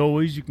 As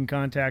always, you can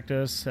contact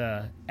us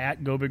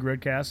at Go Big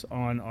Redcast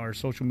on our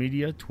social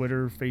media,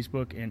 Twitter,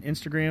 Facebook, and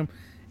Instagram,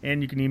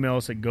 and you can email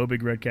us at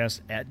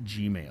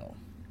gobigredcast@gmail.com.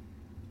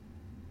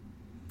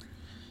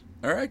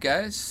 All right,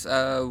 guys.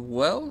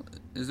 Well,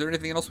 is there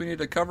anything else we need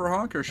to cover,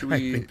 Honk, or should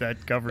we? I think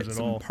that covers it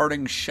all.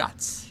 Parting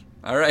shots.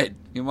 All right.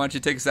 Why don't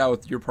you take us out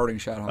with your parting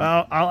shot,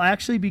 Honk? I'll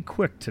actually be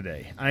quick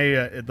today.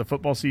 The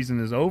football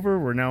season is over.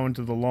 We're now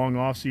into the long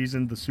off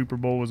season. The Super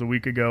Bowl was a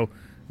week ago.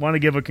 Want to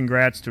give a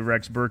congrats to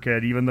Rex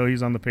Burkhead, even though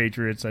he's on the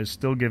Patriots. I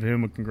still give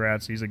him a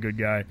congrats. He's a good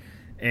guy,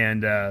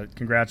 and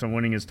congrats on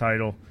winning his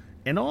title.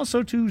 And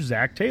also to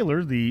Zach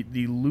Taylor, the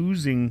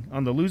losing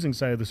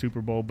side of the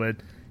Super Bowl, but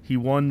he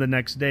won the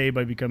next day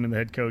by becoming the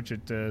head coach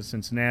at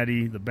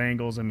Cincinnati, the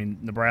Bengals. I mean,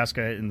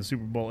 Nebraska in the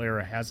Super Bowl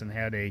era hasn't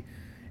had a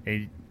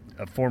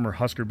former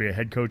Husker be a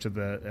head coach at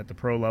the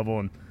pro level,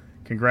 and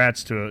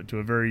congrats to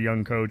a very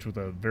young coach with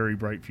a very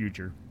bright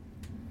future.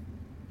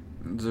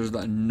 There's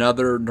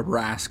another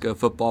Nebraska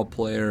football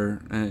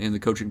player in the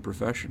coaching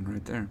profession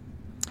right there.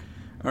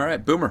 All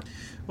right, Boomer.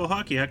 Well,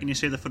 hockey, how can you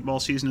say the football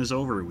season is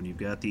over when you've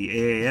got the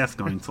AAF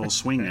going full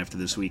swing after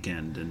this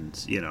weekend, and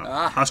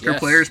Husker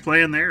players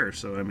playing there?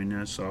 So I mean,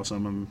 I saw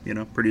some of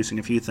them, producing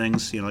a few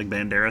things, like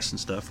Banderas and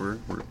stuff. We're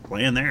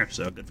playing there,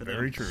 so good for them.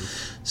 Very true.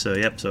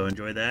 So so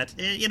enjoy that.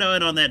 And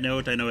on that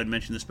note, I know I'd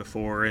mentioned this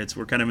before.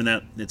 We're kind of in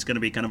that. It's going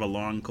to be kind of a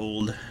long,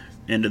 cold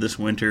end of this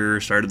winter,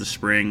 start of the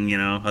spring.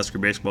 Husker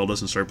baseball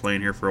doesn't start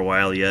playing here for a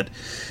while yet.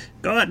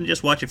 Go out and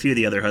just watch a few of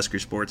the other Husker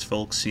sports,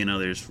 folks.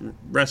 There's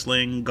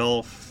wrestling,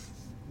 golf.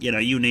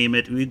 You name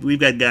it. We've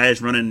got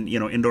guys running,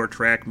 indoor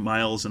track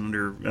miles in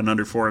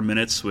under 4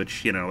 minutes,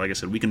 which, like I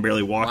said, we can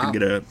barely walk and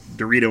get a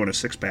Dorito and a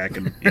six-pack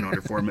in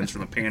under 4 minutes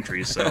from the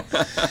pantry. So,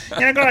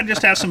 go out and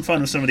just have some fun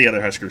with some of the other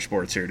Husker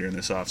sports here during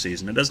this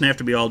off-season. It doesn't have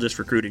to be all just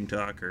recruiting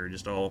talk or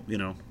just all,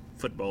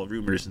 football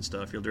rumors and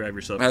stuff. You'll drive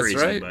yourself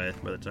crazy by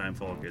the time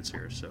fall gets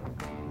here. So,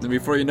 and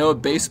before you know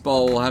it,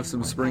 baseball will have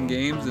some spring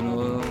games, and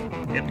we'll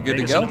be good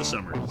to go. Into the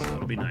summer, so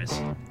it'll be nice.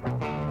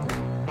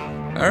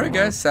 All right,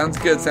 guys. Sounds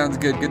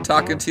good. Good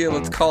talking to you.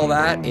 Let's call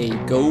that a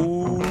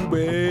Go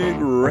Big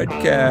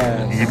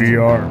Redcast.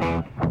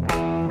 EBR.